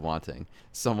leave you wanting.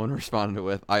 Someone responded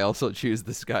with, I also choose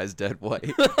this guy's dead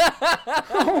wife.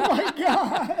 Oh my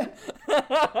god!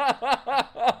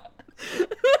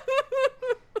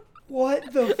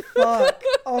 What the fuck?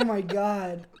 Oh my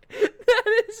god.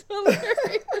 That is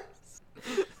hilarious.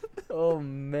 Oh,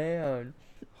 man.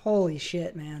 Holy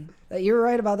shit, man. You're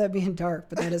right about that being dark,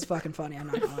 but that is fucking funny. I'm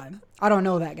not gonna lie. I don't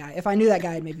know that guy. If I knew that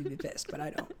guy, I'd maybe be pissed, but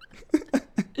I don't.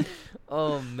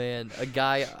 Oh, man. A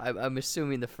guy, I'm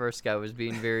assuming the first guy was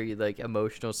being very, like,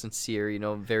 emotional, sincere,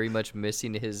 very much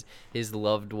missing his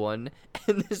loved one.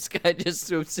 And this guy just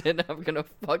swoops in, I'm gonna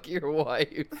fuck your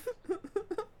wife.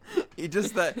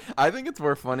 I think it's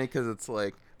more funny because it's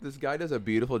like, this guy does a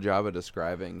beautiful job of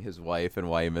describing his wife and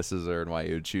why he misses her and why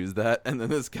he would choose that. And then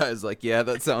this guy's like, yeah,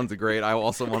 that sounds great. I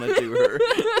also want to do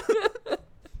her.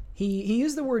 He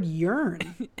used the word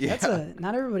yearn. Yeah.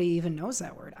 Not everybody even knows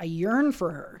that word. I yearn for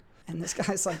her. And this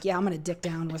guy's like, yeah, I'm going to dick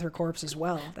down with her corpse as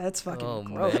well. That's fucking Oh,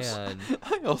 gross. man.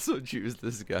 I also choose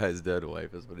this guy's dead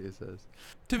wife is what he says.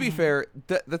 To be fair,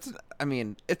 that's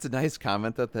it's a nice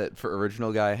comment that for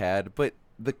original guy had, but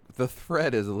the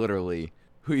thread is literally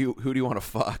who do you want to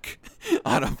fuck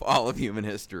out of all of human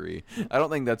history. I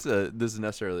don't think this is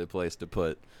necessarily a place to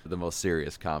put the most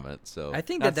serious comment. So I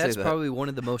think not to that's say probably one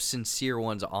of the most sincere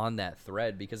ones on that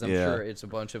thread because I'm sure it's a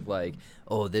bunch of like,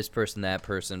 oh, this person, that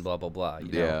person, blah, blah, blah.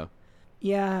 Yeah.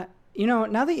 Yeah.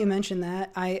 Now that you mention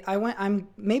that, I'm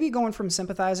maybe going from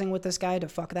sympathizing with this guy to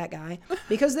fuck that guy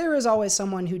because there is always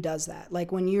someone who does that.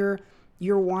 Like when you're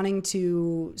you're wanting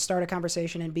to start a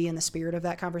conversation and be in the spirit of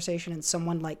that conversation, and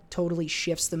someone like totally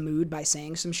shifts the mood by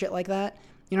saying some shit like that.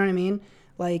 You know what I mean?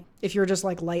 Like if you're just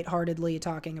like lightheartedly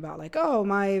talking about like, oh,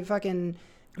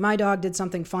 my dog did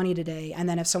something funny today, and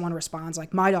then if someone responds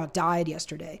like, my dog died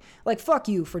yesterday, like, fuck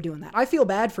you for doing that. I feel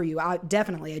bad for you. I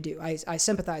do. I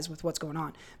sympathize with what's going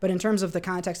on. But in terms of the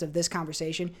context of this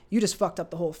conversation, you just fucked up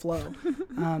the whole flow.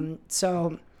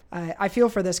 So I feel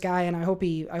for this guy, and I hope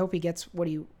he gets what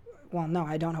he, well, no,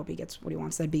 I don't hope he gets what he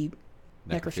wants. That'd be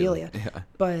necrophilia. Yeah.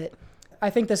 But I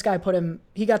think this guy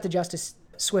he got the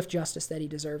swift justice that he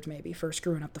deserved, maybe, for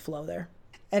screwing up the flow there.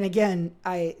 And again,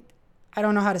 I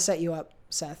don't know how to set you up,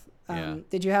 Seth.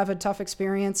 Did you have a tough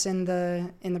experience in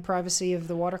the privacy of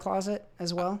the water closet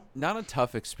as well? Not a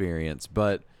tough experience,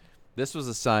 but this was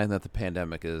a sign that the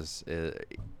pandemic is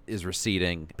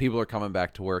receding. People are coming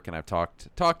back to work, and I've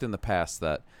talked in the past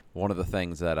that one of the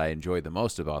things that I enjoyed the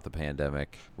most about the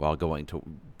pandemic, while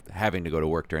having to go to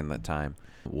work during that time,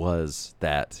 was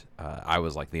that I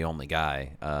was like the only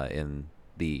guy in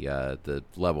the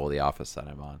level of the office that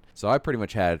I'm on. So I pretty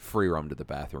much had free roam to the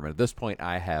bathroom. And at this point,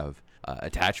 I have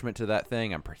attachment to that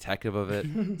thing. I'm protective of it.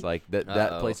 It's like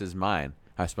that place is mine.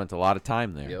 I spent a lot of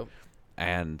time there. Yep.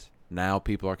 And now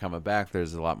people are coming back.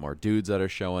 There's a lot more dudes that are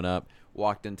showing up.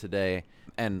 Walked in today.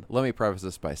 And let me preface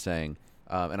this by saying,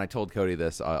 and I told Cody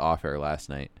this off air last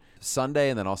night.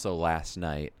 Sunday and then also last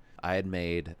night,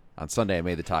 on Sunday I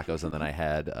made the tacos, and then I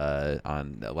had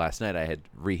last night I had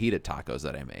reheated tacos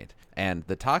that I made. And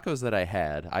the tacos that I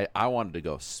had, I wanted to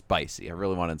go spicy. I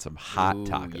really wanted some hot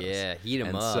tacos. Yeah, heat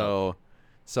them up.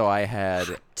 So I had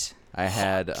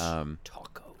tacos.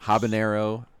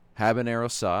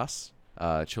 habanero sauce,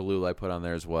 Cholula I put on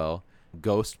there as well.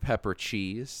 Ghost pepper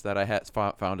cheese that I had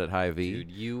found at Hy-Vee.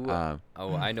 Dude,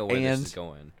 I know where this is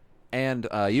going. And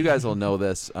you guys will know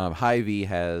this. Hy-Vee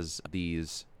has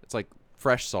these. It's like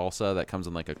fresh salsa that comes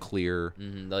in like a clear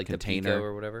like container, the Pico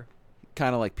or whatever.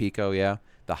 Kind of like Pico, yeah.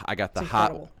 I got the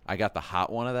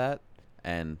hot one of that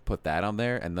and put that on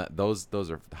there, and those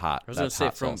are hot. I was gonna say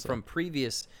from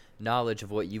previous knowledge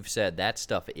of what you've said, that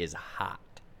stuff is hot.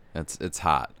 It's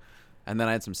hot. And then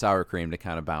I had some sour cream to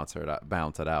kind of bounce it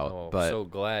out. Oh, but so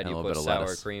glad you put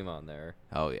sour cream on there.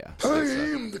 Oh yeah. I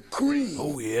am the cream.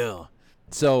 Oh yeah.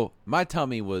 So my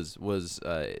tummy was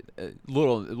a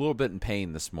little bit in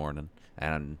pain this morning,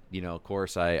 and of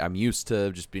course I'm used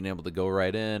to just being able to go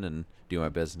right in and do my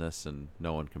business, and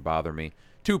no one can bother me.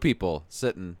 Two people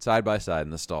sitting side by side in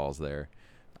the stalls there.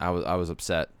 I was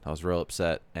upset. I was real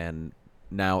upset, and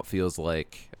now it feels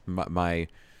like my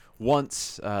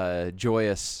once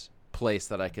joyous place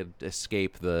that I could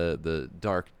escape the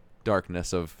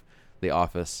darkness of the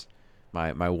office.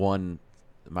 My one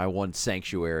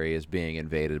sanctuary is being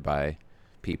invaded by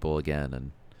people again,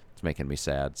 and it's making me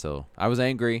sad. So I was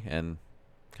angry and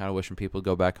kind of wishing people would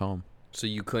go back home. So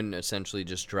you couldn't essentially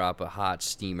just drop a hot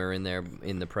steamer in there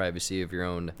in the privacy of your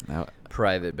own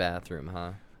private bathroom,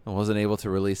 huh? I wasn't able to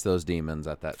release those demons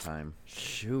at that time.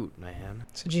 Shoot, man.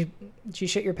 So did you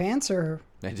shit your pants, or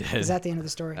I did. is that the end of the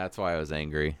story? That's why I was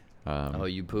angry.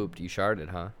 You pooped. You sharted,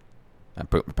 huh? I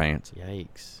pooped my pants.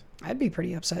 Yikes. I'd be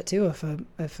pretty upset too if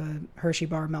a Hershey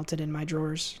bar melted in my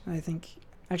drawers. I think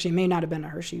actually it may not have been a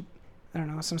Hershey. I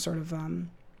don't know, some sort of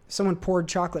someone poured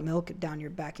chocolate milk down your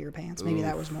back of your pants. Maybe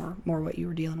that was more what you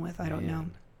were dealing with. I don't know.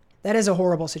 That is a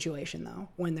horrible situation though,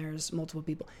 when there's multiple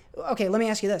people. Okay, let me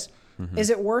ask you this. Mm-hmm. Is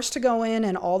it worse to go in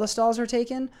and all the stalls are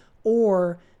taken,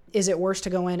 or is it worse to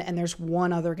go in and there's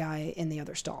one other guy in the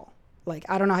other stall? Like,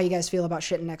 I don't know how you guys feel about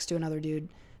shitting next to another dude,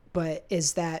 but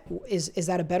is that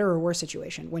a better or worse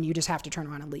situation when you just have to turn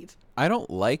around and leave? I don't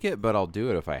like it, but I'll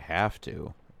do it if I have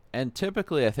to. And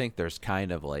typically I think there's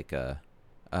kind of like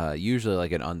usually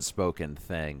like an unspoken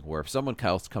thing where if someone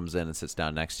else comes in and sits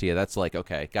down next to you, that's like,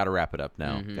 okay, got to wrap it up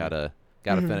now. Mm-hmm. Gotta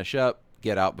finish up,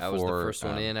 get out before I was the first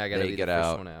one in. I got to be the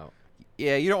first one out.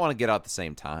 Yeah, you don't want to get out at the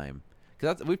same time.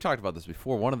 Because we've talked about this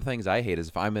before. One of the things I hate is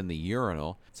if I'm in the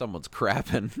urinal, someone's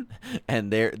crapping,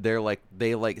 and they're like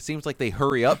it seems like they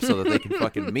hurry up so that they can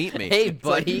fucking meet me. Hey,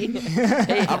 buddy.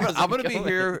 I'm gonna be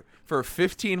here for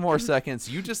 15 more seconds.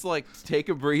 You just like take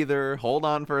a breather, hold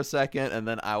on for a second, and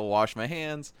then I'll wash my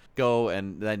hands, go,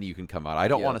 and then you can come out. I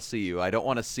don't want to see you. I don't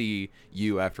want to see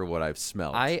you after what I've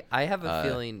smelled. I have a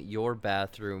feeling your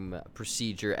bathroom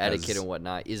procedure, etiquette, and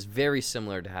whatnot is very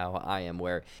similar to how I am,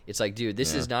 where it's like, dude,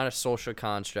 this is not a social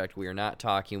construct. We are not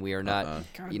talking. We are not,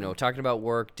 talking about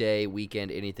work, day,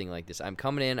 weekend, anything like this. I'm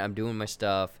coming in. I'm doing my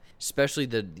stuff. Especially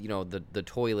the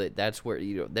toilet. That's where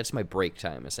that's my break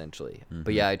time essentially. Mm-hmm.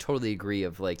 But yeah, I totally agree.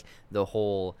 Of like the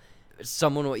whole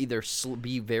someone will either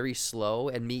be very slow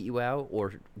and meet you out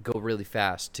or go really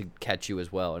fast to catch you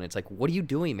as well. And it's like, what are you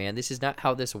doing, man? This is not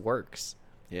how this works.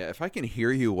 Yeah, if I can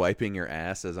hear you wiping your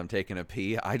ass as I'm taking a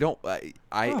pee, I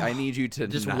need you to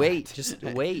Just not, wait. Just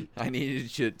wait. I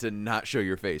need you to not show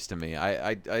your face to me.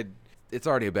 It's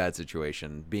already a bad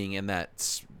situation being in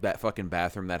that fucking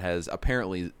bathroom that has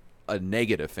apparently a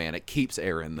negative fan. It keeps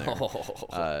air in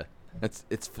there.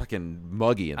 It's fucking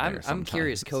muggy in there. I'm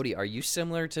curious, Cody. Are you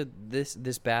similar to this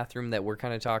bathroom that we're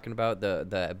kind of talking about,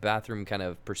 the bathroom kind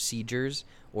of procedures,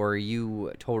 or are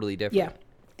you totally different? Yeah.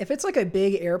 If it's like a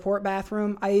big airport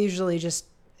bathroom, I usually just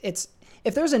if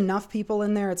there's enough people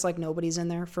in there, it's like nobody's in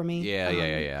there for me.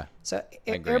 Yeah. So I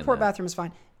agree on airport that. bathroom is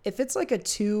fine. If it's like a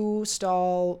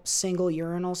 2-stall single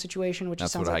urinal situation, which it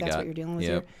That's sounds what like I that's got. what you're dealing with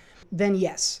Yep. here, then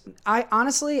yes. I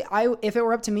honestly, if it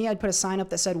were up to me, I'd put a sign up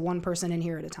that said one person in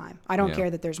here at a time. I don't Yeah. care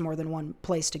that there's more than one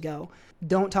place to go.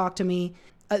 Don't talk to me.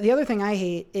 The other thing I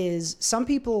hate is some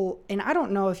people, and I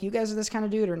don't know if you guys are this kind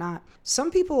of dude or not,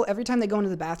 some people, every time they go into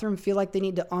the bathroom, feel like they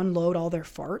need to unload all their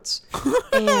farts.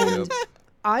 And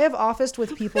I have officed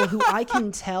with people who I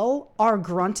can tell are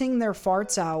grunting their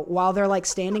farts out while they're like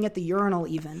standing at the urinal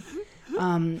even.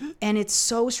 And it's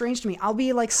so strange to me. I'll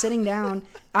be like sitting down.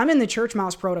 I'm in the church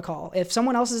mouse protocol. If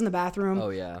someone else is in the bathroom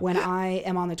when I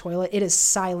am on the toilet, it is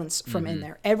silence from in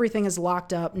there. Everything is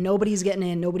locked up. Nobody's getting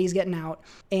in. Nobody's getting out.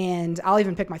 And I'll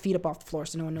even pick my feet up off the floor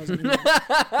so no one knows I'm in there.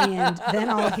 And then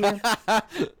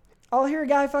I'll hear a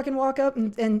guy fucking walk up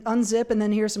and unzip and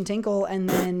then hear some tinkle and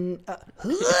then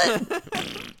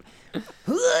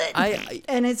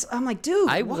and I'm like, dude,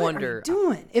 what are you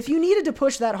doing? If you needed to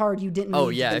push that hard, you didn't. Oh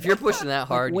need yeah, to if you're pushing that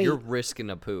hard, wait. you're risking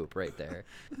a poop right there.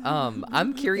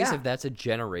 I'm curious Yeah. if that's a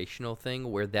generational thing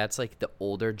where that's like the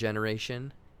older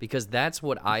generation, because that's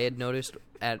what I had noticed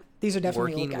at These are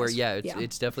definitely working old where guys.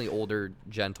 it's definitely older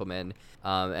gentlemen,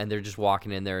 and they're just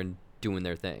walking in there and doing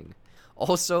their thing.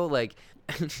 Also, like,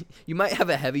 you might have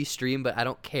a heavy stream, but I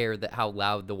don't care how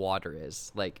loud the water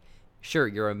is. Like, sure,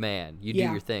 you're a man, you do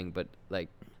Yeah. your thing, but like,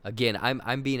 again,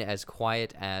 I'm being as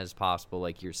quiet as possible,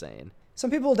 like you're saying. Some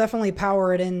people definitely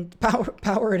power it into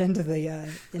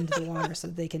the water so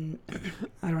that they can,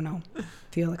 I don't know,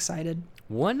 feel excited.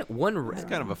 It's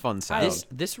kind of a fun sound.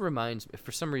 This reminds me,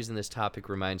 for some reason, this topic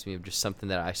reminds me of just something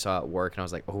that I saw at work, and I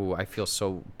was like, oh, I feel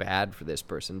so bad for this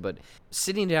person. But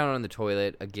sitting down on the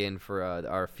toilet, again, for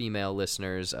our female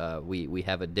listeners, we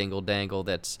have a dingle dangle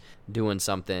that's doing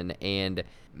something, and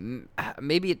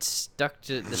maybe it's stuck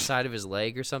to the side of his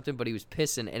leg or something, but he was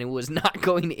pissing, and it was not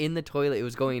going in the toilet. It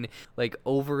was going, like,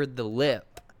 over the lip.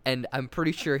 And I'm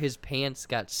pretty sure his pants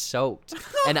got soaked.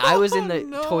 And I was in the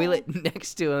toilet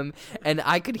next to him, and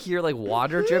I could hear, like,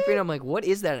 water dripping. I'm like, what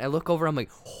is that? And I look over, I'm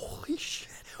like, holy shit.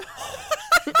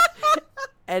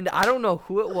 And I don't know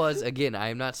who it was. Again, I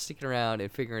am not sticking around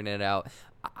and figuring it out.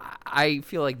 I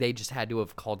feel like they just had to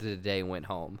have called it a day and went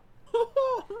home.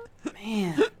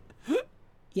 Man.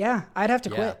 Yeah, I'd have to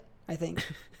Yeah. quit, I think.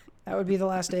 That would be the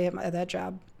last day at that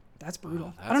job. That's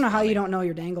brutal. That's I don't know how funny. you don't know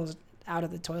your dangle's out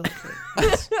of the toilet.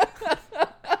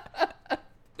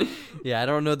 Yeah, I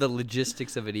don't know the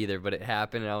logistics of it either, but it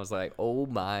happened, and I was like, oh,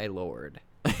 my Lord.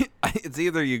 It's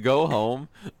either you go home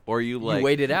or you like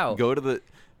wait it out. Go to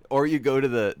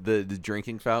the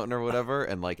drinking fountain or whatever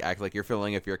and like act like you're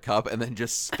filling up your cup and then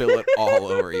just spill it all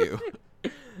over you.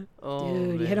 Oh,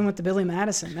 Dude, you man. hit him with the Billy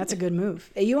Madison. That's a good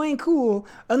move. Hey, you ain't cool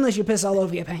unless you piss all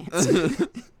over your pants.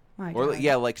 My Or God.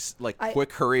 yeah,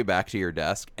 quick hurry back to your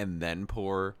desk and then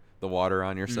pour the water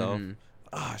on yourself. Mm-hmm.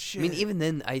 Oh shit. I mean, even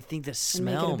then, I think the And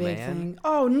make it smell, a big man. thing.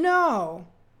 Oh no.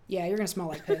 Yeah, you're gonna smell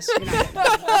like piss. You're not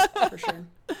gonna do that, for sure.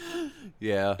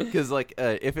 Yeah, because like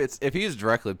if he's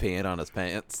directly peeing on his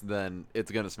pants, then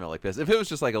it's gonna smell like piss. If it was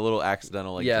just like a little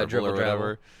accidental like dribble or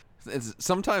whatever, it's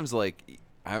sometimes like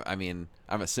I mean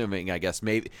I'm assuming I guess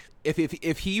maybe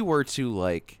if he were to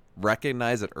like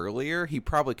recognize it earlier, he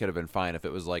probably could have been fine if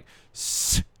it was like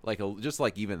just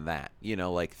like even that, you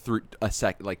know, like through a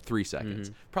sec like 3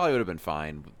 seconds, probably would have been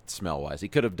fine smell wise. He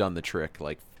could have done the trick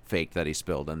like fake that he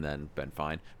spilled and then been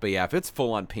fine. But yeah, if it's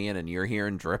full on peeing and you're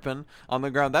hearing dripping on the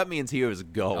ground, that means he was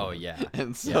going. Oh, yeah.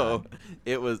 And so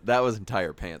that was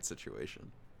entire pants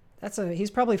situation. He's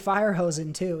probably fire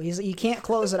hosing too. You can't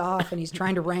close it off and he's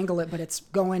trying to wrangle it, but it's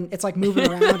like moving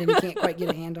around and you can't quite get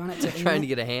a hand on it. Trying to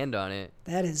get a hand on it.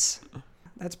 That's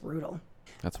brutal.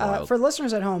 That's wild. For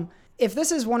listeners at home, if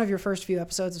this is one of your first few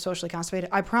episodes of Socially Constipated,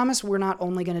 I promise we're not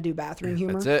only going to do bathroom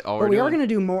humor. That's it. All but we're we are doing. going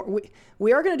to do more.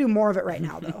 We are going to do more of it right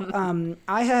now, though.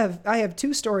 I have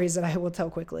 2 stories that I will tell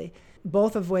quickly,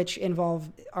 both of which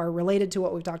are related to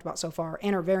what we've talked about so far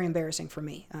and are very embarrassing for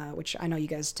me, which I know you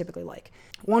guys typically like.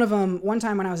 One of them, one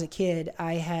time when I was a kid,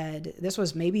 this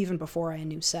was maybe even before I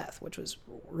knew Seth, which was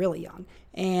really young.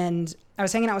 And I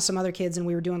was hanging out with some other kids and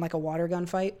we were doing like a water gun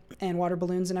fight and water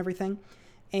balloons and everything.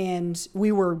 And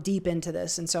we were deep into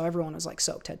this. And so everyone was like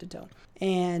soaked head to toe.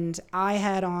 And I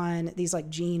had on these like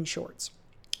jean shorts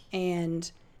and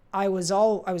I was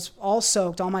all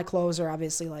soaked. All my clothes are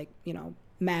obviously like,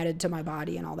 matted to my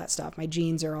body and all that stuff. My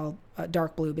jeans are all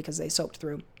dark blue because they soaked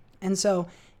through. And so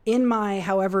in my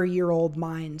however year old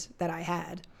mind that I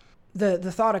had,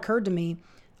 the thought occurred to me,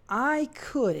 I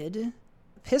could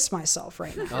piss myself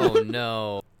right now. Oh,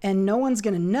 no. And no one's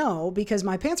going to know because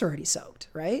my pants are already soaked,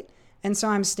 right? And so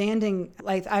I'm standing,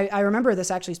 like, I remember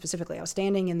this actually specifically. I was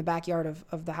standing in the backyard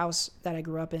of the house that I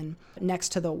grew up in next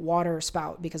to the water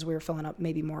spout because we were filling up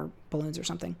maybe more balloons or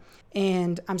something.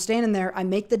 And I'm standing there. I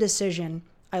make the decision.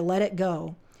 I let it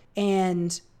go.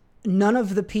 And none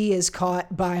of the pee is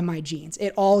caught by my jeans.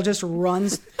 It all just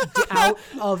runs out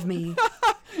of me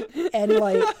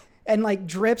and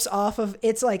drips off of.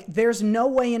 It's like there's no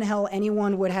way in hell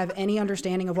anyone would have any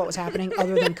understanding of what was happening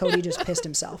other than Cody just pissed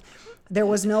himself. There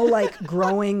was no like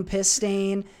growing piss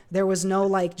stain. There was no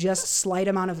like just slight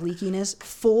amount of leakiness.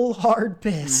 Full hard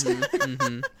piss.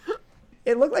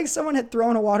 It looked like someone had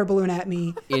thrown a water balloon at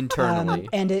me Internally.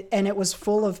 and it was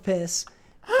full of piss.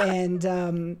 And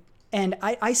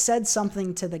I said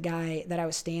something to the guy that I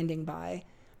was standing by,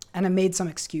 and I made some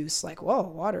excuse like, "Whoa,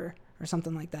 water," or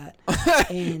something like that.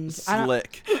 And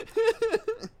Slick.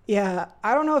 Yeah,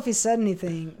 I don't know if he said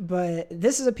anything, but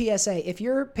this is a PSA. If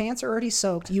your pants are already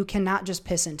soaked, you cannot just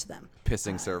piss into them.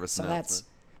 Pissing service So announcement. that's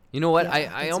You know what?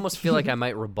 Yeah, I almost feel like I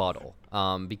might rebuttal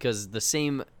because the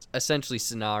same essentially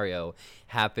scenario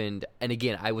happened. And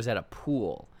again, I was at a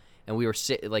pool and we were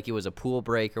sitting like it was a pool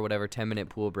break or whatever, 10-minute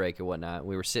pool break or whatnot.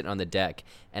 We were sitting on the deck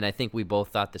and I think we both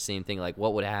thought the same thing, like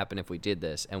what would happen if we did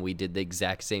this? And we did the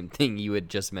exact same thing you had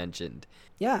just mentioned.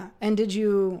 yeah. And did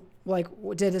you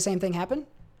did the same thing happen,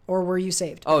 or were you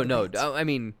saved? Oh, no. I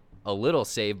mean, a little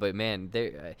saved, but man,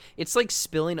 it's like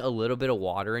spilling a little bit of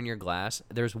water in your glass.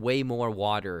 There's way more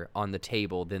water on the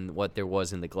table than what there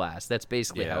was in the glass. That's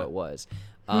basically how Yeah. it was.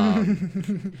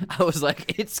 I was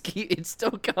like, it's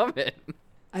still coming.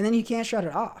 And then you can't shut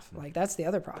it off. Like that's the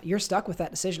other problem. You're stuck with that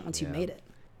decision once you Yeah. made it.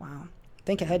 Wow.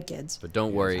 Think ahead, kids. But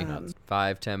don't worry.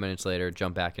 5-10 minutes later,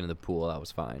 jump back into the pool. That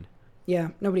was fine. Yeah,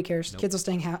 nobody cares. Kids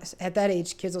will at that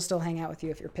age. Kids will still hang out with you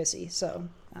if you're pissy. So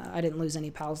I didn't lose any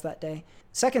pals that day.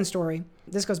 Second story.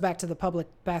 This goes back to the public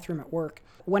bathroom at work.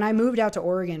 When I moved out to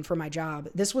Oregon for my job,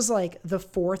 this was like the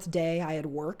 4th day I had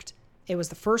worked. It was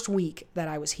the first week that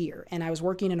I was here, and I was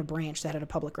working in a branch that had a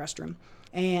public restroom.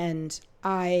 And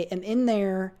I am in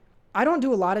there. I don't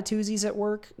do a lot of twosies at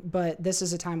work, but this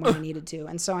is a time when I needed to.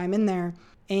 And so I'm in there,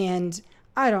 and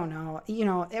I don't know,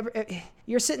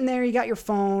 you're sitting there, you got your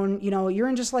phone, you're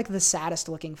in just like the saddest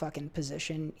looking fucking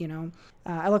position,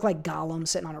 I look like Gollum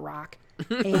sitting on a rock.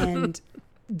 And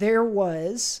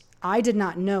I did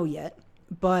not know yet,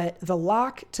 but the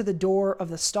lock to the door of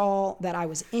the stall that I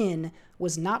was in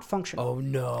was not functional. Oh,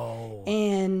 no.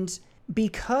 And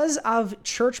because of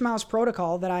church mouse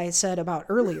protocol that I said about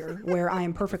earlier, where I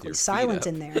am perfectly your feet silent up.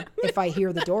 in there if I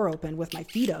hear the door open with my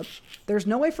feet up, there's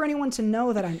no way for anyone to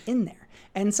know that I'm in there.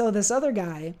 And so this other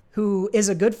guy, who is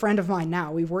a good friend of mine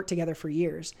now, we've worked together for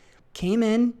years, came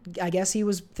in. I guess he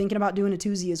was thinking about doing a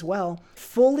twosie as well,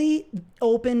 fully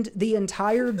opened the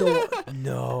entire door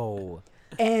No.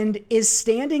 and is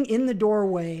standing in the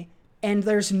doorway, and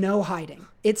there's no hiding.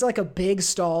 It's like a big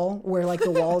stall where like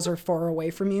the walls are far away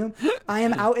from you. I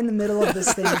am out in the middle of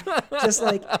this thing, just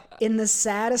like in the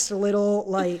saddest little,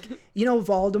 like,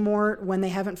 Voldemort when they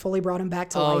haven't fully brought him back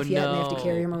to life yet and they have to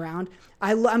carry him around.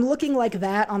 I'm looking like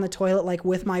that on the toilet, like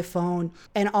with my phone,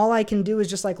 and all I can do is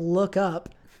just like look up,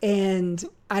 and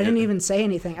I didn't even say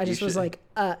anything. I just was like,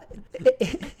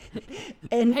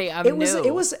 and Hey, I'm it was new.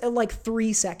 it was like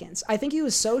 3 seconds. I think he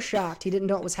was so shocked he didn't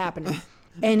know what was happening,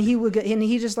 and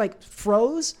he just like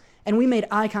froze, and we made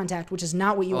eye contact, which is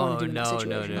not what you want to do in that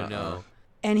situation. No.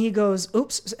 And he goes,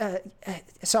 "Oops,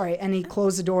 sorry," and he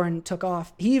closed the door and took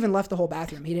off. He even left the whole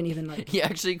bathroom. He didn't even like. He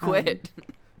actually quit.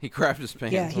 He crapped his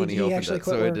pants Yeah, when he he opened actually it,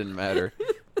 quit so work. it didn't matter.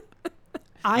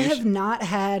 I have not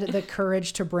had the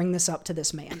courage to bring this up to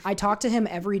this man. I talk to him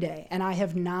every day, and I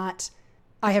have not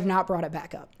brought it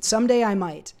back up. Someday I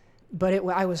might,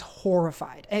 I was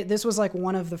horrified. This was like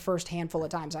one of the first handful of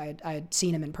times I had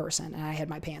seen him in person, and I had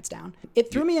my pants down.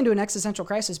 It threw me into an existential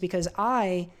crisis because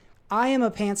I am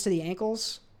a pants to the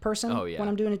ankles person when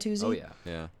I'm doing a twosie. Oh, yeah.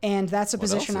 Yeah. And that's a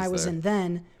position I was in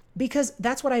then because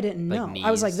that's what I didn't know.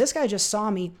 I was like, this guy just saw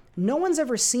me. No one's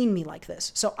ever seen me like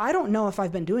this. So I don't know if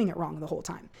I've been doing it wrong the whole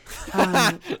time.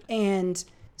 And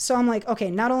so I'm like,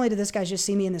 okay, not only did this guy just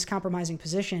see me in this compromising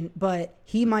position, but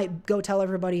he might go tell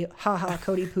everybody, haha,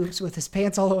 Cody poops with his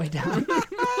pants all the way down.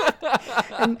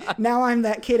 And now I'm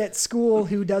that kid at school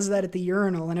who does that at the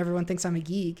urinal and everyone thinks I'm a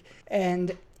geek.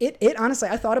 And it honestly,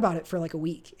 I thought about it for like a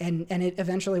week and it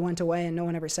eventually went away and no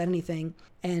one ever said anything.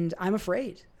 And I'm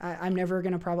afraid I'm never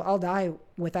going to I'll die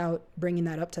without bringing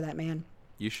that up to that man.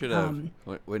 You should have,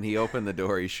 when he opened the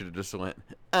door, you should have just went,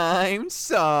 I'm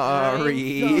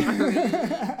sorry.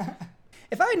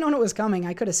 If I had known it was coming,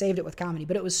 I could have saved it with comedy,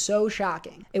 but it was so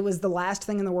shocking. It was the last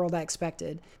thing in the world I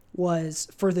expected was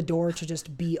for the door to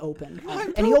just be open.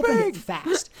 And he opened it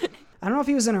fast. I don't know if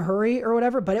he was in a hurry or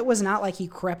whatever, but it was not like he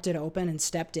crept it open and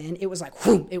stepped in. It was like,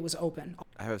 whoom, it was open.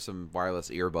 I have some wireless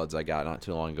earbuds I got not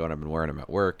too long ago, and I've been wearing them at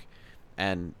work.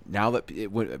 And now that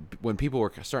when people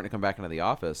were starting to come back into the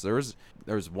office, there was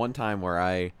one time where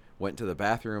I went to the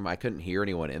bathroom. I couldn't hear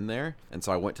anyone in there, and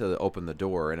so I went to open the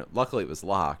door, and luckily it was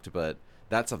locked. But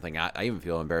that's something I even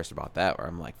feel embarrassed about that, where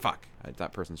I'm like, fuck,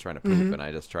 that person's trying to poop, and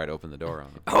I just try to open the door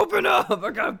on them. Open up!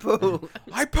 I got poop.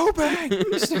 I'm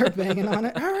pooping. Start banging on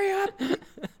it. Hurry up!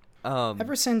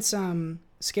 Ever since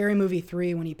Scary Movie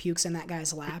 3, when he pukes in that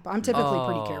guy's lap, I'm typically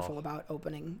pretty careful about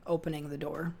opening the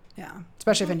door. Yeah,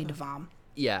 especially if I need to vom.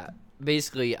 Yeah,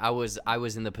 basically, I was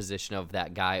in the position of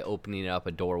that guy opening up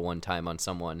a door one time on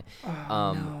someone.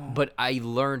 No. But I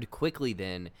learned quickly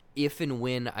then, if and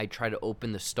when I try to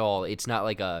open the stall, it's not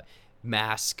like a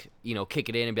mask, kick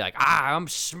it in and be like, I'm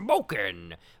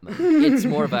smoking. It's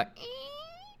more of a,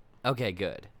 okay,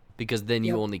 good. Because then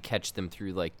you only catch them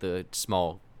through like the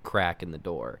small crack in the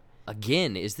door.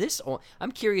 Again,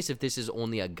 I'm curious if this is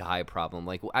only a guy problem.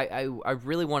 Like, I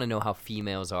really want to know how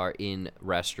females are in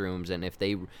restrooms and if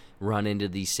they run into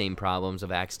these same problems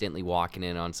of accidentally walking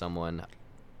in on someone.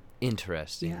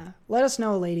 Interesting. Yeah. Let us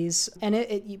know, ladies. And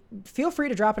you feel free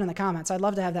to drop it in the comments. I'd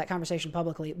love to have that conversation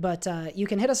publicly. But you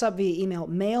can hit us up via email,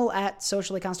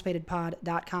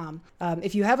 mail@sociallyconstipatedpod.com.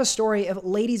 If you have a story, a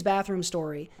ladies' bathroom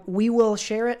story, we will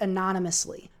share it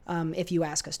anonymously if you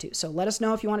ask us to. So let us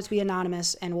know if you want it to be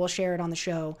anonymous, and we'll share it on the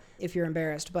show if you're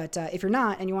embarrassed. But if you're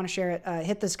not and you want to share it,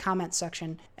 hit this comment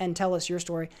section and tell us your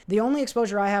story. The only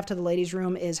exposure I have to the ladies'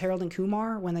 room is Harold and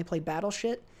Kumar when they play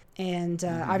Battleship. And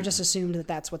I've just assumed that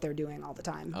that's what they're doing all the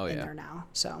time in there now.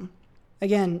 So,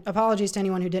 again, apologies to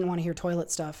anyone who didn't want to hear toilet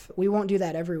stuff. We won't do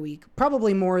that every week.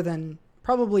 Probably more than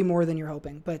you're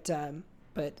hoping.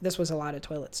 But this was a lot of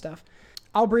toilet stuff.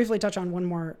 I'll briefly touch on one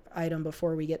more item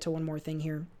before we get to one more thing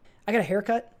here. I got a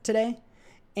haircut today,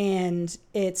 and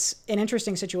it's an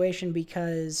interesting situation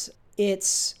because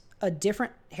it's a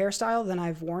different hairstyle than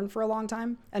I've worn for a long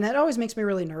time. And that always makes me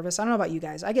really nervous. I don't know about you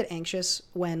guys. I get anxious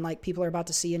when like people are about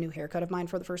to see a new haircut of mine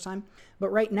for the first time. But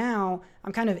right now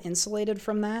I'm kind of insulated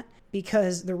from that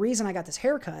because the reason I got this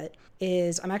haircut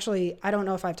is I don't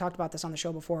know if I've talked about this on the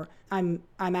show before. I'm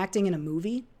acting in a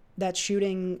movie that's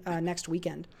shooting next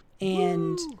weekend.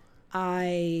 And woo!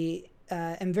 I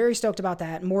am very stoked about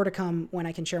that. More to come when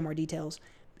I can share more details.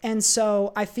 And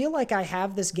so I feel like I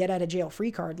have this get out of jail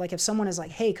free card. Like if someone is like,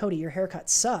 hey, Cody, your haircut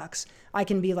sucks, I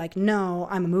can be like, no,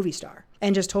 I'm a movie star,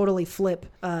 and just totally flip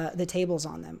the tables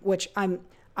on them, which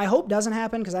I hope doesn't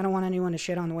happen because I don't want anyone to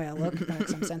shit on the way I look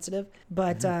because I'm sensitive.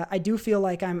 But I do feel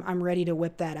like I'm ready to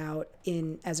whip that out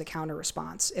as a counter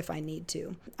response if I need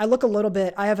to. I look a little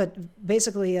bit, I have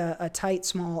basically a tight,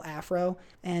 small afro,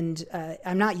 and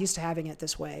I'm not used to having it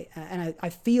this way. And I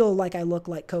feel like I look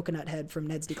like Coconut Head from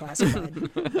Ned's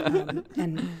Declassified.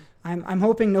 And I'm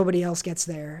hoping nobody else gets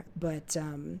there, but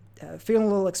feeling a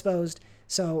little exposed.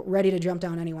 So ready to jump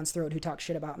down anyone's throat who talks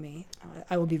shit about me.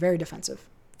 I will be very defensive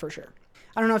for sure.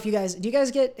 I don't know if do you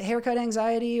guys get haircut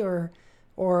anxiety or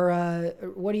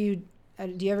what do you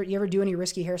ever do any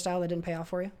risky hairstyle that didn't pay off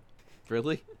for you?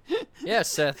 Really? Yeah,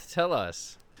 Seth, tell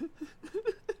us.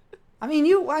 I mean,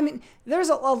 there's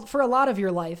for a lot of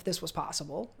your life, this was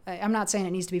possible. I'm not saying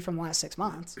it needs to be from the last 6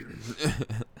 months.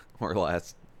 Or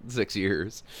last 6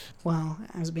 years. Well,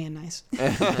 I was being nice.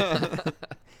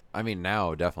 I mean,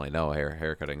 now definitely no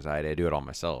haircut anxiety. I do it all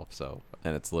myself,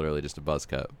 and it's literally just a buzz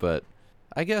cut. But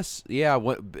I guess, yeah,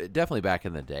 definitely back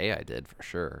in the day I did for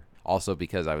sure. Also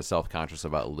because I was self-conscious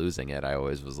about losing it, I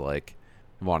always was like,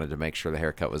 wanted to make sure the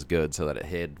haircut was good so that it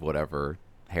hid whatever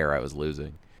hair I was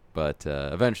losing. But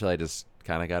eventually I just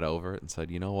kind of got over it and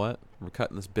said, you know what? We're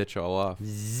cutting this bitch all off.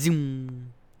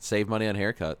 Zoom. Save money on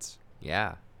haircuts.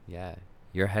 Yeah.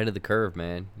 You're ahead of the curve,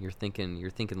 man. You're thinking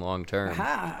long term.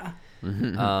 Aha.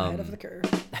 Ahead of the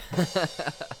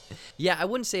curve. Yeah, I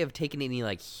wouldn't say I've taken any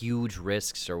like huge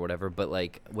risks or whatever, but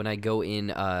like when I go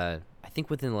in, I think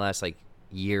within the last like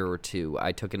year or two,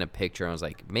 I took in a picture and I was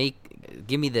like,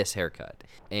 give me this haircut.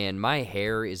 And my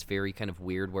hair is very kind of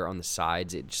weird where on the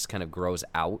sides it just kind of grows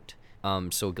out.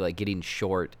 So like getting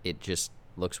short, it just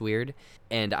looks weird.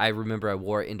 And I remember I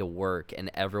wore it into work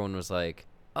and everyone was like,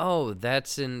 oh,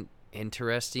 that's an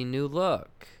interesting new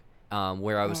look.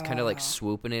 Where I was kind of like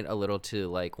swooping it a little to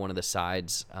like one of the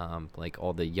sides, like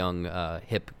all the young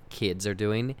hip kids are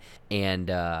doing. And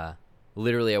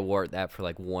literally I wore it for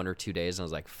like 1 or 2 days and I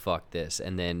was like, fuck this.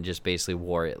 And then just basically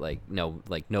wore it like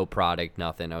no product,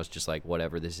 nothing. I was just like,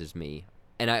 whatever, this is me.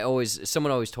 And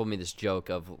someone always told me this joke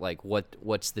of like,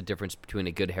 what's the difference between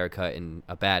a good haircut and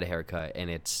a bad haircut? And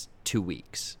it's 2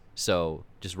 weeks. So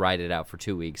just ride it out for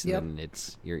 2 weeks and then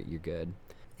you're good.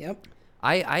 Yep.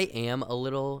 I am a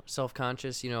little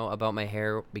self-conscious, about my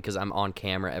hair because I'm on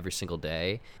camera every single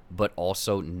day, but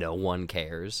also no one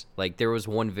cares. Like there was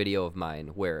one video of mine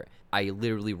where I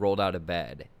literally rolled out of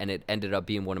bed and it ended up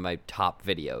being one of my top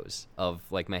videos of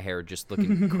like my hair just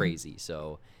looking crazy.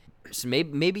 So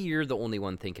maybe you're the only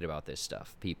one thinking about this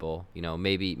stuff, people.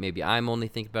 Maybe I'm only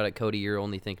thinking about it. Cody, you're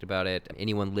only thinking about it.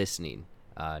 Anyone listening,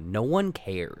 no one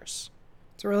cares.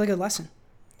 It's a really good lesson.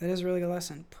 That is a really good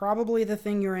lesson. Probably the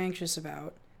thing you're anxious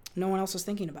about, no one else is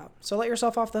thinking about. So let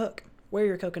yourself off the hook. Wear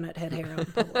your coconut head hair out in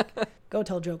public. Go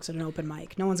tell jokes at an open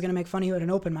mic. No one's going to make fun of you at an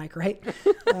open mic, right?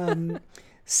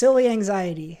 Silly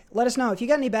anxiety. Let us know. If you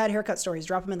got any bad haircut stories,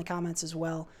 drop them in the comments as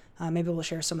well. Maybe we'll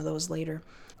share some of those later.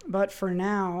 But for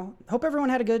now, hope everyone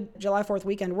had a good July 4th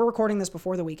weekend. We're recording this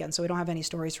before the weekend, so we don't have any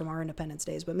stories from our Independence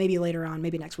Days. But maybe later on,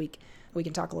 maybe next week, we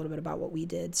can talk a little bit about what we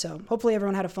did. So hopefully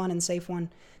everyone had a fun and safe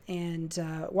one. And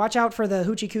watch out for the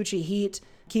hoochie coochie heat.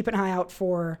 Keep an eye out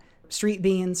for street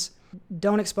beans.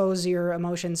 Don't expose your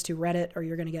emotions to Reddit or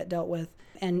you're going to get dealt with.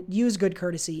 And use good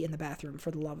courtesy in the bathroom, for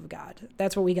the love of God.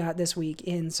 That's what we got this week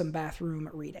in some bathroom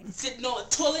reading. Sitting on the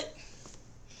toilet.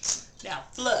 Now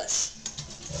flush.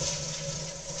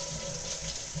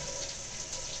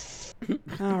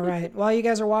 All right. While you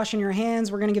guys are washing your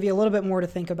hands, we're going to give you a little bit more to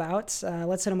think about.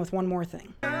 Let's hit them with one more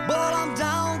thing. But I'm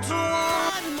down to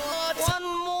one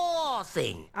more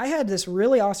thing. I had this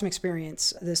really awesome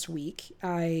experience this week.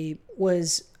 I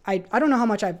don't know how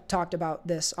much I've talked about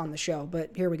this on the show,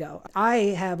 but here we go. I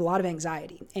have a lot of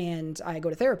anxiety and I go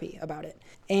to therapy about it.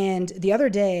 And the other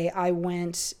day I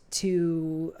went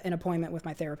to an appointment with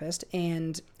my therapist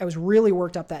and I was really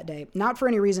worked up that day. Not for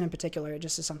any reason in particular, it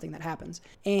just is something that happens.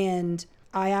 And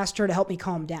I asked her to help me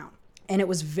calm down. And it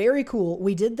was very cool.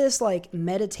 We did this like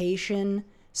meditation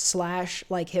 /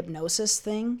 like hypnosis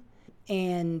thing.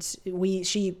 And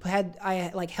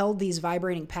I held these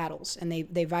vibrating paddles and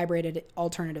they vibrated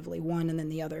alternatively, one and then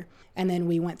the other. And then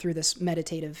we went through this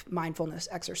meditative mindfulness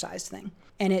exercise thing.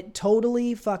 And it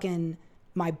totally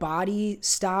my body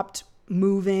stopped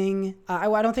moving.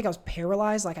 I don't think I was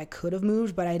paralyzed. Like I could have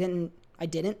moved, but I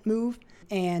didn't move.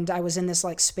 And I was in this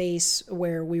like space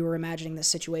where we were imagining this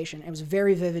situation. It was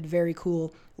very vivid, very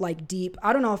cool, like deep.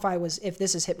 I don't know if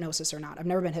this is hypnosis or not. I've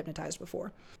never been hypnotized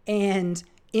before. And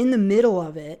in the middle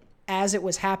of it, as it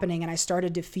was happening and I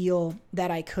started to feel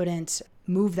that I couldn't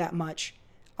move that much,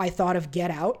 I thought of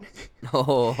Get Out.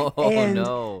 Oh, and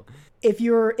no. If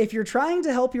you're trying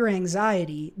to help your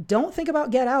anxiety, don't think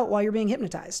about Get Out while you're being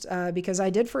hypnotized. Because I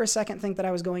did for a second think that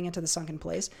I was going into the sunken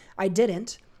place. I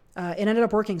didn't. It ended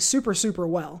up working super, super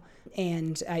well.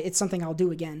 And it's something I'll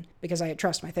do again because I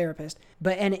trust my therapist.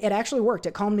 And it actually worked.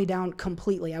 It calmed me down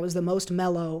completely. I was the most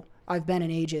mellow I've been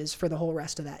in ages for the whole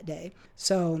rest of that day.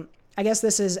 So I guess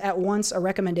this is at once a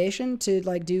recommendation to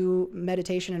like do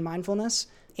meditation and mindfulness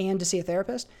and to see a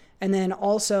therapist. And then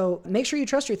also make sure you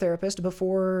trust your therapist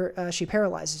before she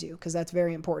paralyzes you, because that's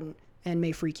very important and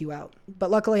may freak you out. But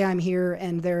luckily I'm here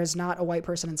and there is not a white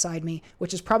person inside me,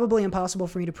 which is probably impossible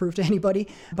for me to prove to anybody.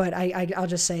 But I'll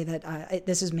just say that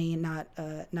this is me, not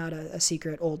a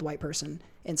secret old white person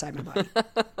inside my body.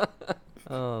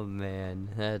 Oh man,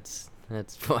 that's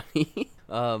funny.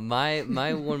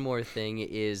 My one more thing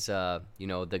is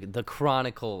the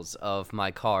chronicles of my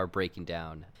car breaking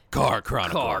down. Car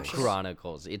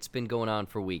Chronicles. It's been going on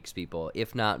for weeks, people,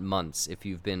 if not months. If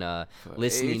you've been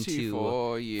listening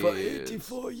For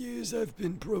 84 years I've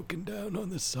been broken down on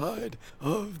the side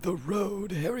of the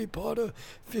road. Harry Potter,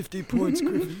 50 points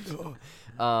Gryffindor.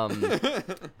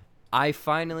 I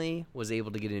finally was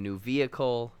able to get a new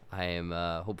vehicle. I am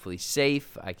hopefully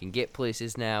safe. I can get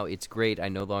places now. It's great. I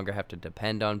no longer have to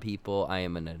depend on people. I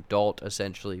am an adult,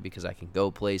 essentially, because I can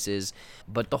go places.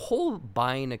 But the whole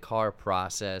buying a car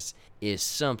process is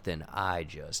something I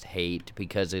just hate,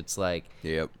 because it's like,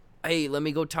 Yep. hey, let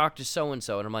me go talk to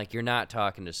so-and-so. And I'm like, you're not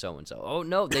talking to so-and-so. Oh,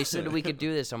 no, they said we could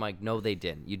do this. I'm like, no, they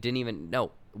didn't. You didn't even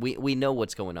know. We know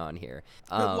what's going on here.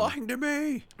 You're lying to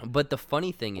me. But the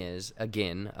funny thing is,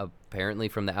 again, apparently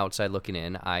from the outside looking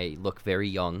in, I look very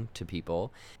young to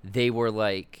people. They were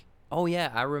like, oh,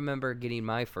 yeah, I remember getting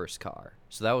my first car.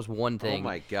 So that was one thing. Oh,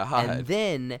 my God. And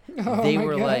then Oh they my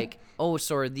were God. like, oh,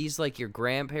 so are these like your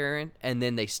grandparent? And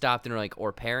then they stopped and were like,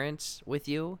 or parents with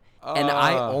you? And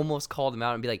I almost called them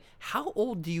out and be like, how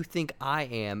old do you think I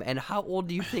am? And how old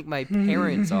do you think my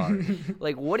parents are?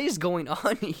 Like, what is going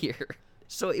on here?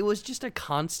 So it was just a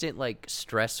constant, like,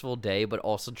 stressful day, but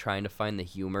also trying to find the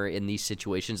humor in these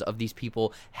situations of these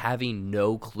people having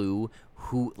no clue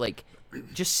who, like,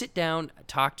 just sit down,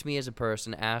 talk to me as a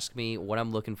person, ask me what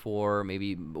I'm looking for,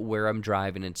 maybe where I'm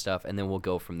driving and stuff, and then we'll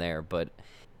go from there. But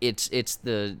it's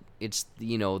the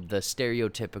you know, the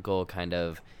stereotypical kind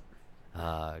of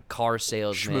car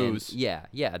salesman. Schmooze.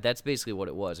 Yeah, that's basically what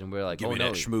it was. And we're like, Give oh me no,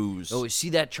 that schmooze. oh, see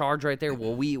that charge right there?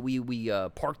 Well, we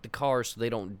park the cars so they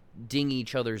don't ding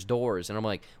each other's doors. And I'm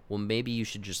like, well, maybe you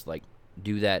should just like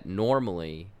do that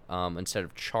normally instead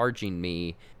of charging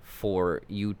me for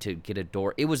you to get a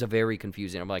door. It was a very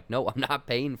confusing. I'm like, no, I'm not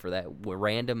paying for that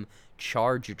random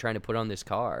charge you're trying to put on this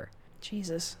car.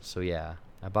 Jesus. So yeah,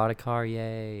 I bought a car.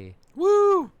 Yay.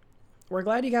 Woo! We're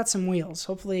glad you got some wheels.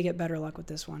 Hopefully you get better luck with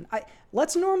this one.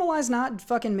 Let's normalize not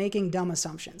fucking making dumb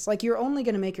assumptions. Like, you're only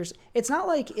going to make your... It's not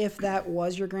like if that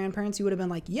was your grandparents, you would have been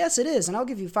like, yes, it is, and I'll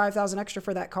give you $5,000 extra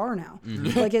for that car now.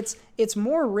 Like, it's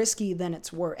more risky than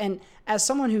it's worth. And as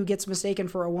someone who gets mistaken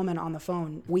for a woman on the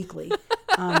phone weekly,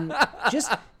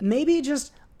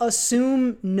 just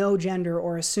assume no gender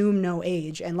or assume no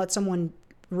age and let someone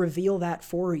reveal that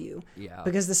for you. Yeah.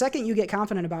 Because the second you get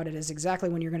confident about it is exactly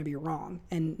when you're going to be wrong.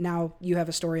 And now you have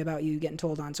a story about you getting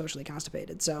told on Socially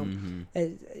Constipated. So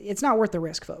it's not worth the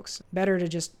risk, folks. Better to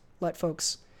just let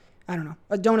folks, I don't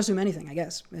know, don't assume anything, I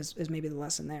guess, is maybe the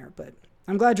lesson there. But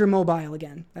I'm glad you're mobile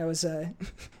again. That was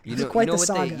quite the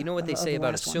saga. You know what they of say the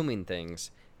about last one. assuming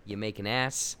things? You make an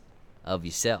ass of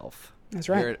yourself. That's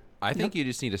right. Garrett, I think you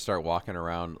just need to start walking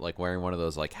around like wearing one of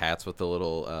those like hats with the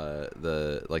little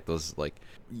those like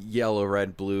yellow,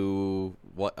 red, blue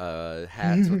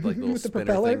hats with like little With the spinner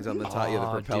propeller? things on the top. Yeah, the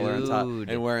Aw, propeller on top, dude.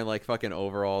 and wearing like fucking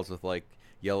overalls with like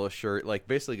yellow shirt, like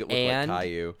basically look And like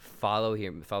Caillou. follow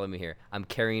me here. I'm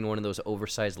carrying one of those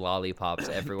oversized lollipops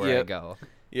everywhere I Yep. go.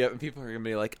 Yeah, and people are gonna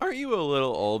be like, "Aren't you a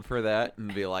little old for that?"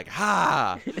 And be like,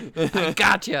 "Ha! I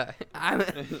gotcha. I'm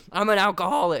an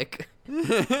alcoholic.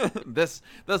 this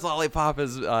lollipop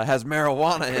is has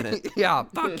marijuana in it." Yeah,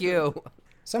 fuck you.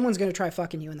 Someone's going to try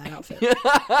fucking you in that outfit.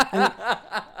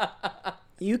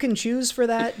 You can choose for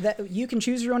that you can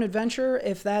choose your own adventure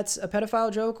if that's a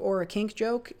pedophile joke or a kink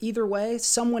joke. Either way,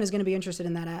 someone is going to be interested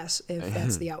in that ass if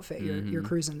that's the outfit you're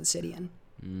cruising the city in.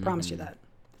 Promise you that.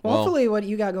 Well, Well- hopefully what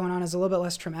you got going on is a little bit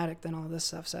less traumatic than all this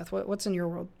stuff, Seth. What's in your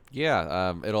world?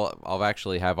 Yeah, I'll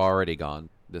actually have already gone.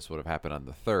 This would have happened on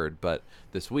the 3rd, but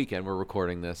this weekend we're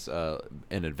recording this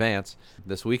in advance.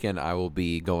 This weekend I will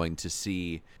be going to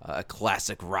see a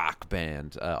classic rock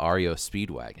band, REO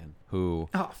Speedwagon, who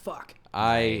Oh, fuck.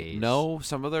 I Nice. know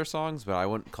some of their songs, but I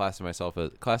wouldn't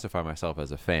classify myself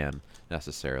as a fan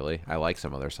necessarily. I like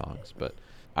some of their songs, but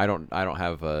I don't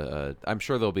have I'm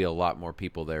sure there'll be a lot more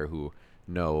people there who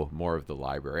know more of the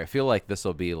library. I feel like this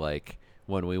will be like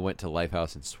when we went to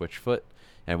Lifehouse and Switchfoot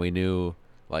and we knew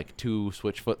like 2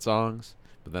 Switchfoot songs,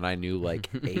 but then I knew like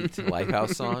 8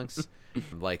 Lifehouse songs.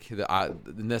 Like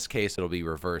in this case, it'll be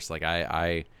reversed. Like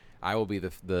I will be the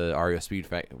REO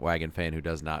Speedwagon fan who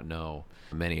does not know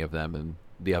many of them, and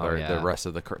the rest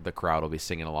of the crowd will be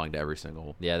singing along to every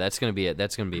single. Yeah, that's gonna be it.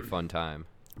 That's gonna be a fun time.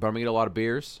 But I'm gonna get a lot of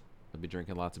beers. I'll be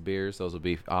drinking lots of beers. Those will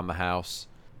be on the house,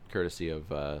 courtesy of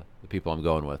the people I'm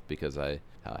going with, because I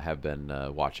have been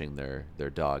watching their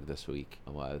dog this week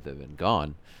while they've been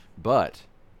gone. But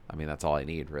I mean, that's all I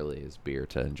need really is beer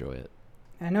to enjoy it.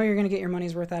 I know you're going to get your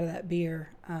money's worth out of that beer.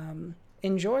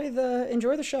 Enjoy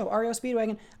the show, REO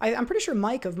Speedwagon. I'm pretty sure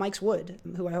Mike of Mike's Wood,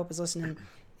 who I hope is listening,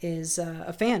 is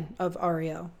a fan of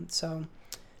REO. So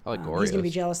I like he's Oreos. going to be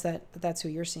jealous that that's who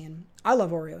you're seeing. I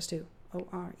love Oreos too.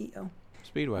 OREO.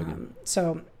 Speedwagon.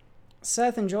 So,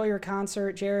 Seth, enjoy your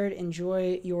concert. Jared,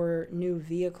 enjoy your new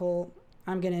vehicle.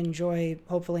 I'm going to enjoy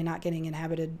hopefully not getting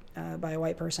inhabited by a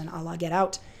white person a la Get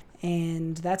Out.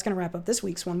 And that's going to wrap up this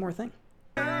week's One More Thing.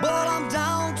 But I'm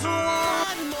down to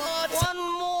one more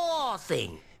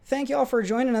disgusting. Thank you all for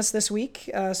joining us this week.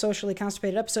 Socially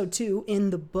Constipated episode 2 in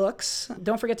the books.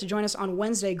 Don't forget to join us on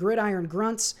Wednesday, Gridiron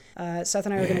Grunts. Seth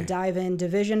and I are going to dive in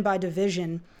division by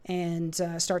division and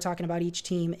start talking about each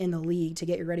team in the league to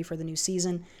get you ready for the new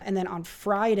season. And then on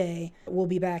Friday, we'll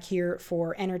be back here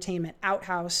for Entertainment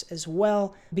Outhouse as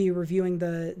well. Be reviewing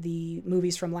the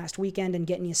movies from last weekend and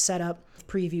getting you set up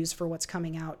previews for what's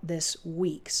coming out this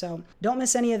week. So don't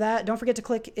miss any of that. Don't forget to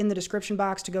click in the description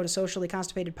box to go to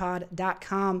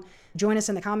sociallyconstipatedpod.com. Join us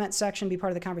in the comments section, be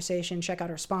part of the conversation, check out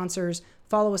our sponsors,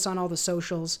 follow us on all the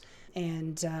socials,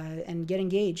 and get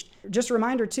engaged. Just a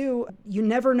reminder too, you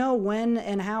never know when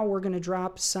and how we're going to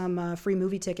drop some free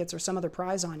movie tickets or some other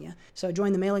prize on you. So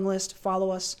join the mailing list,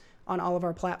 follow us on all of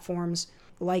our platforms,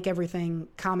 like everything,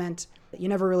 comment. You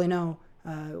never really know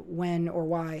when or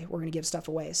why we're going to give stuff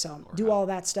away. So do all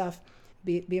that stuff.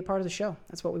 Be a part of the show.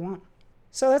 That's what we want.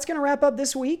 So that's going to wrap up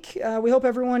this week. We hope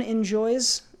everyone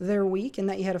enjoys their week and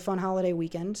that you had a fun holiday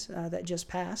weekend that just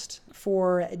passed.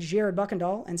 For Jared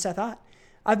Buckendahl and Seth Ott,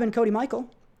 I've been Cody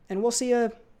Michael, and we'll see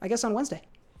you, I guess, on Wednesday.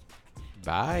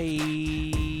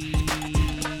 Bye.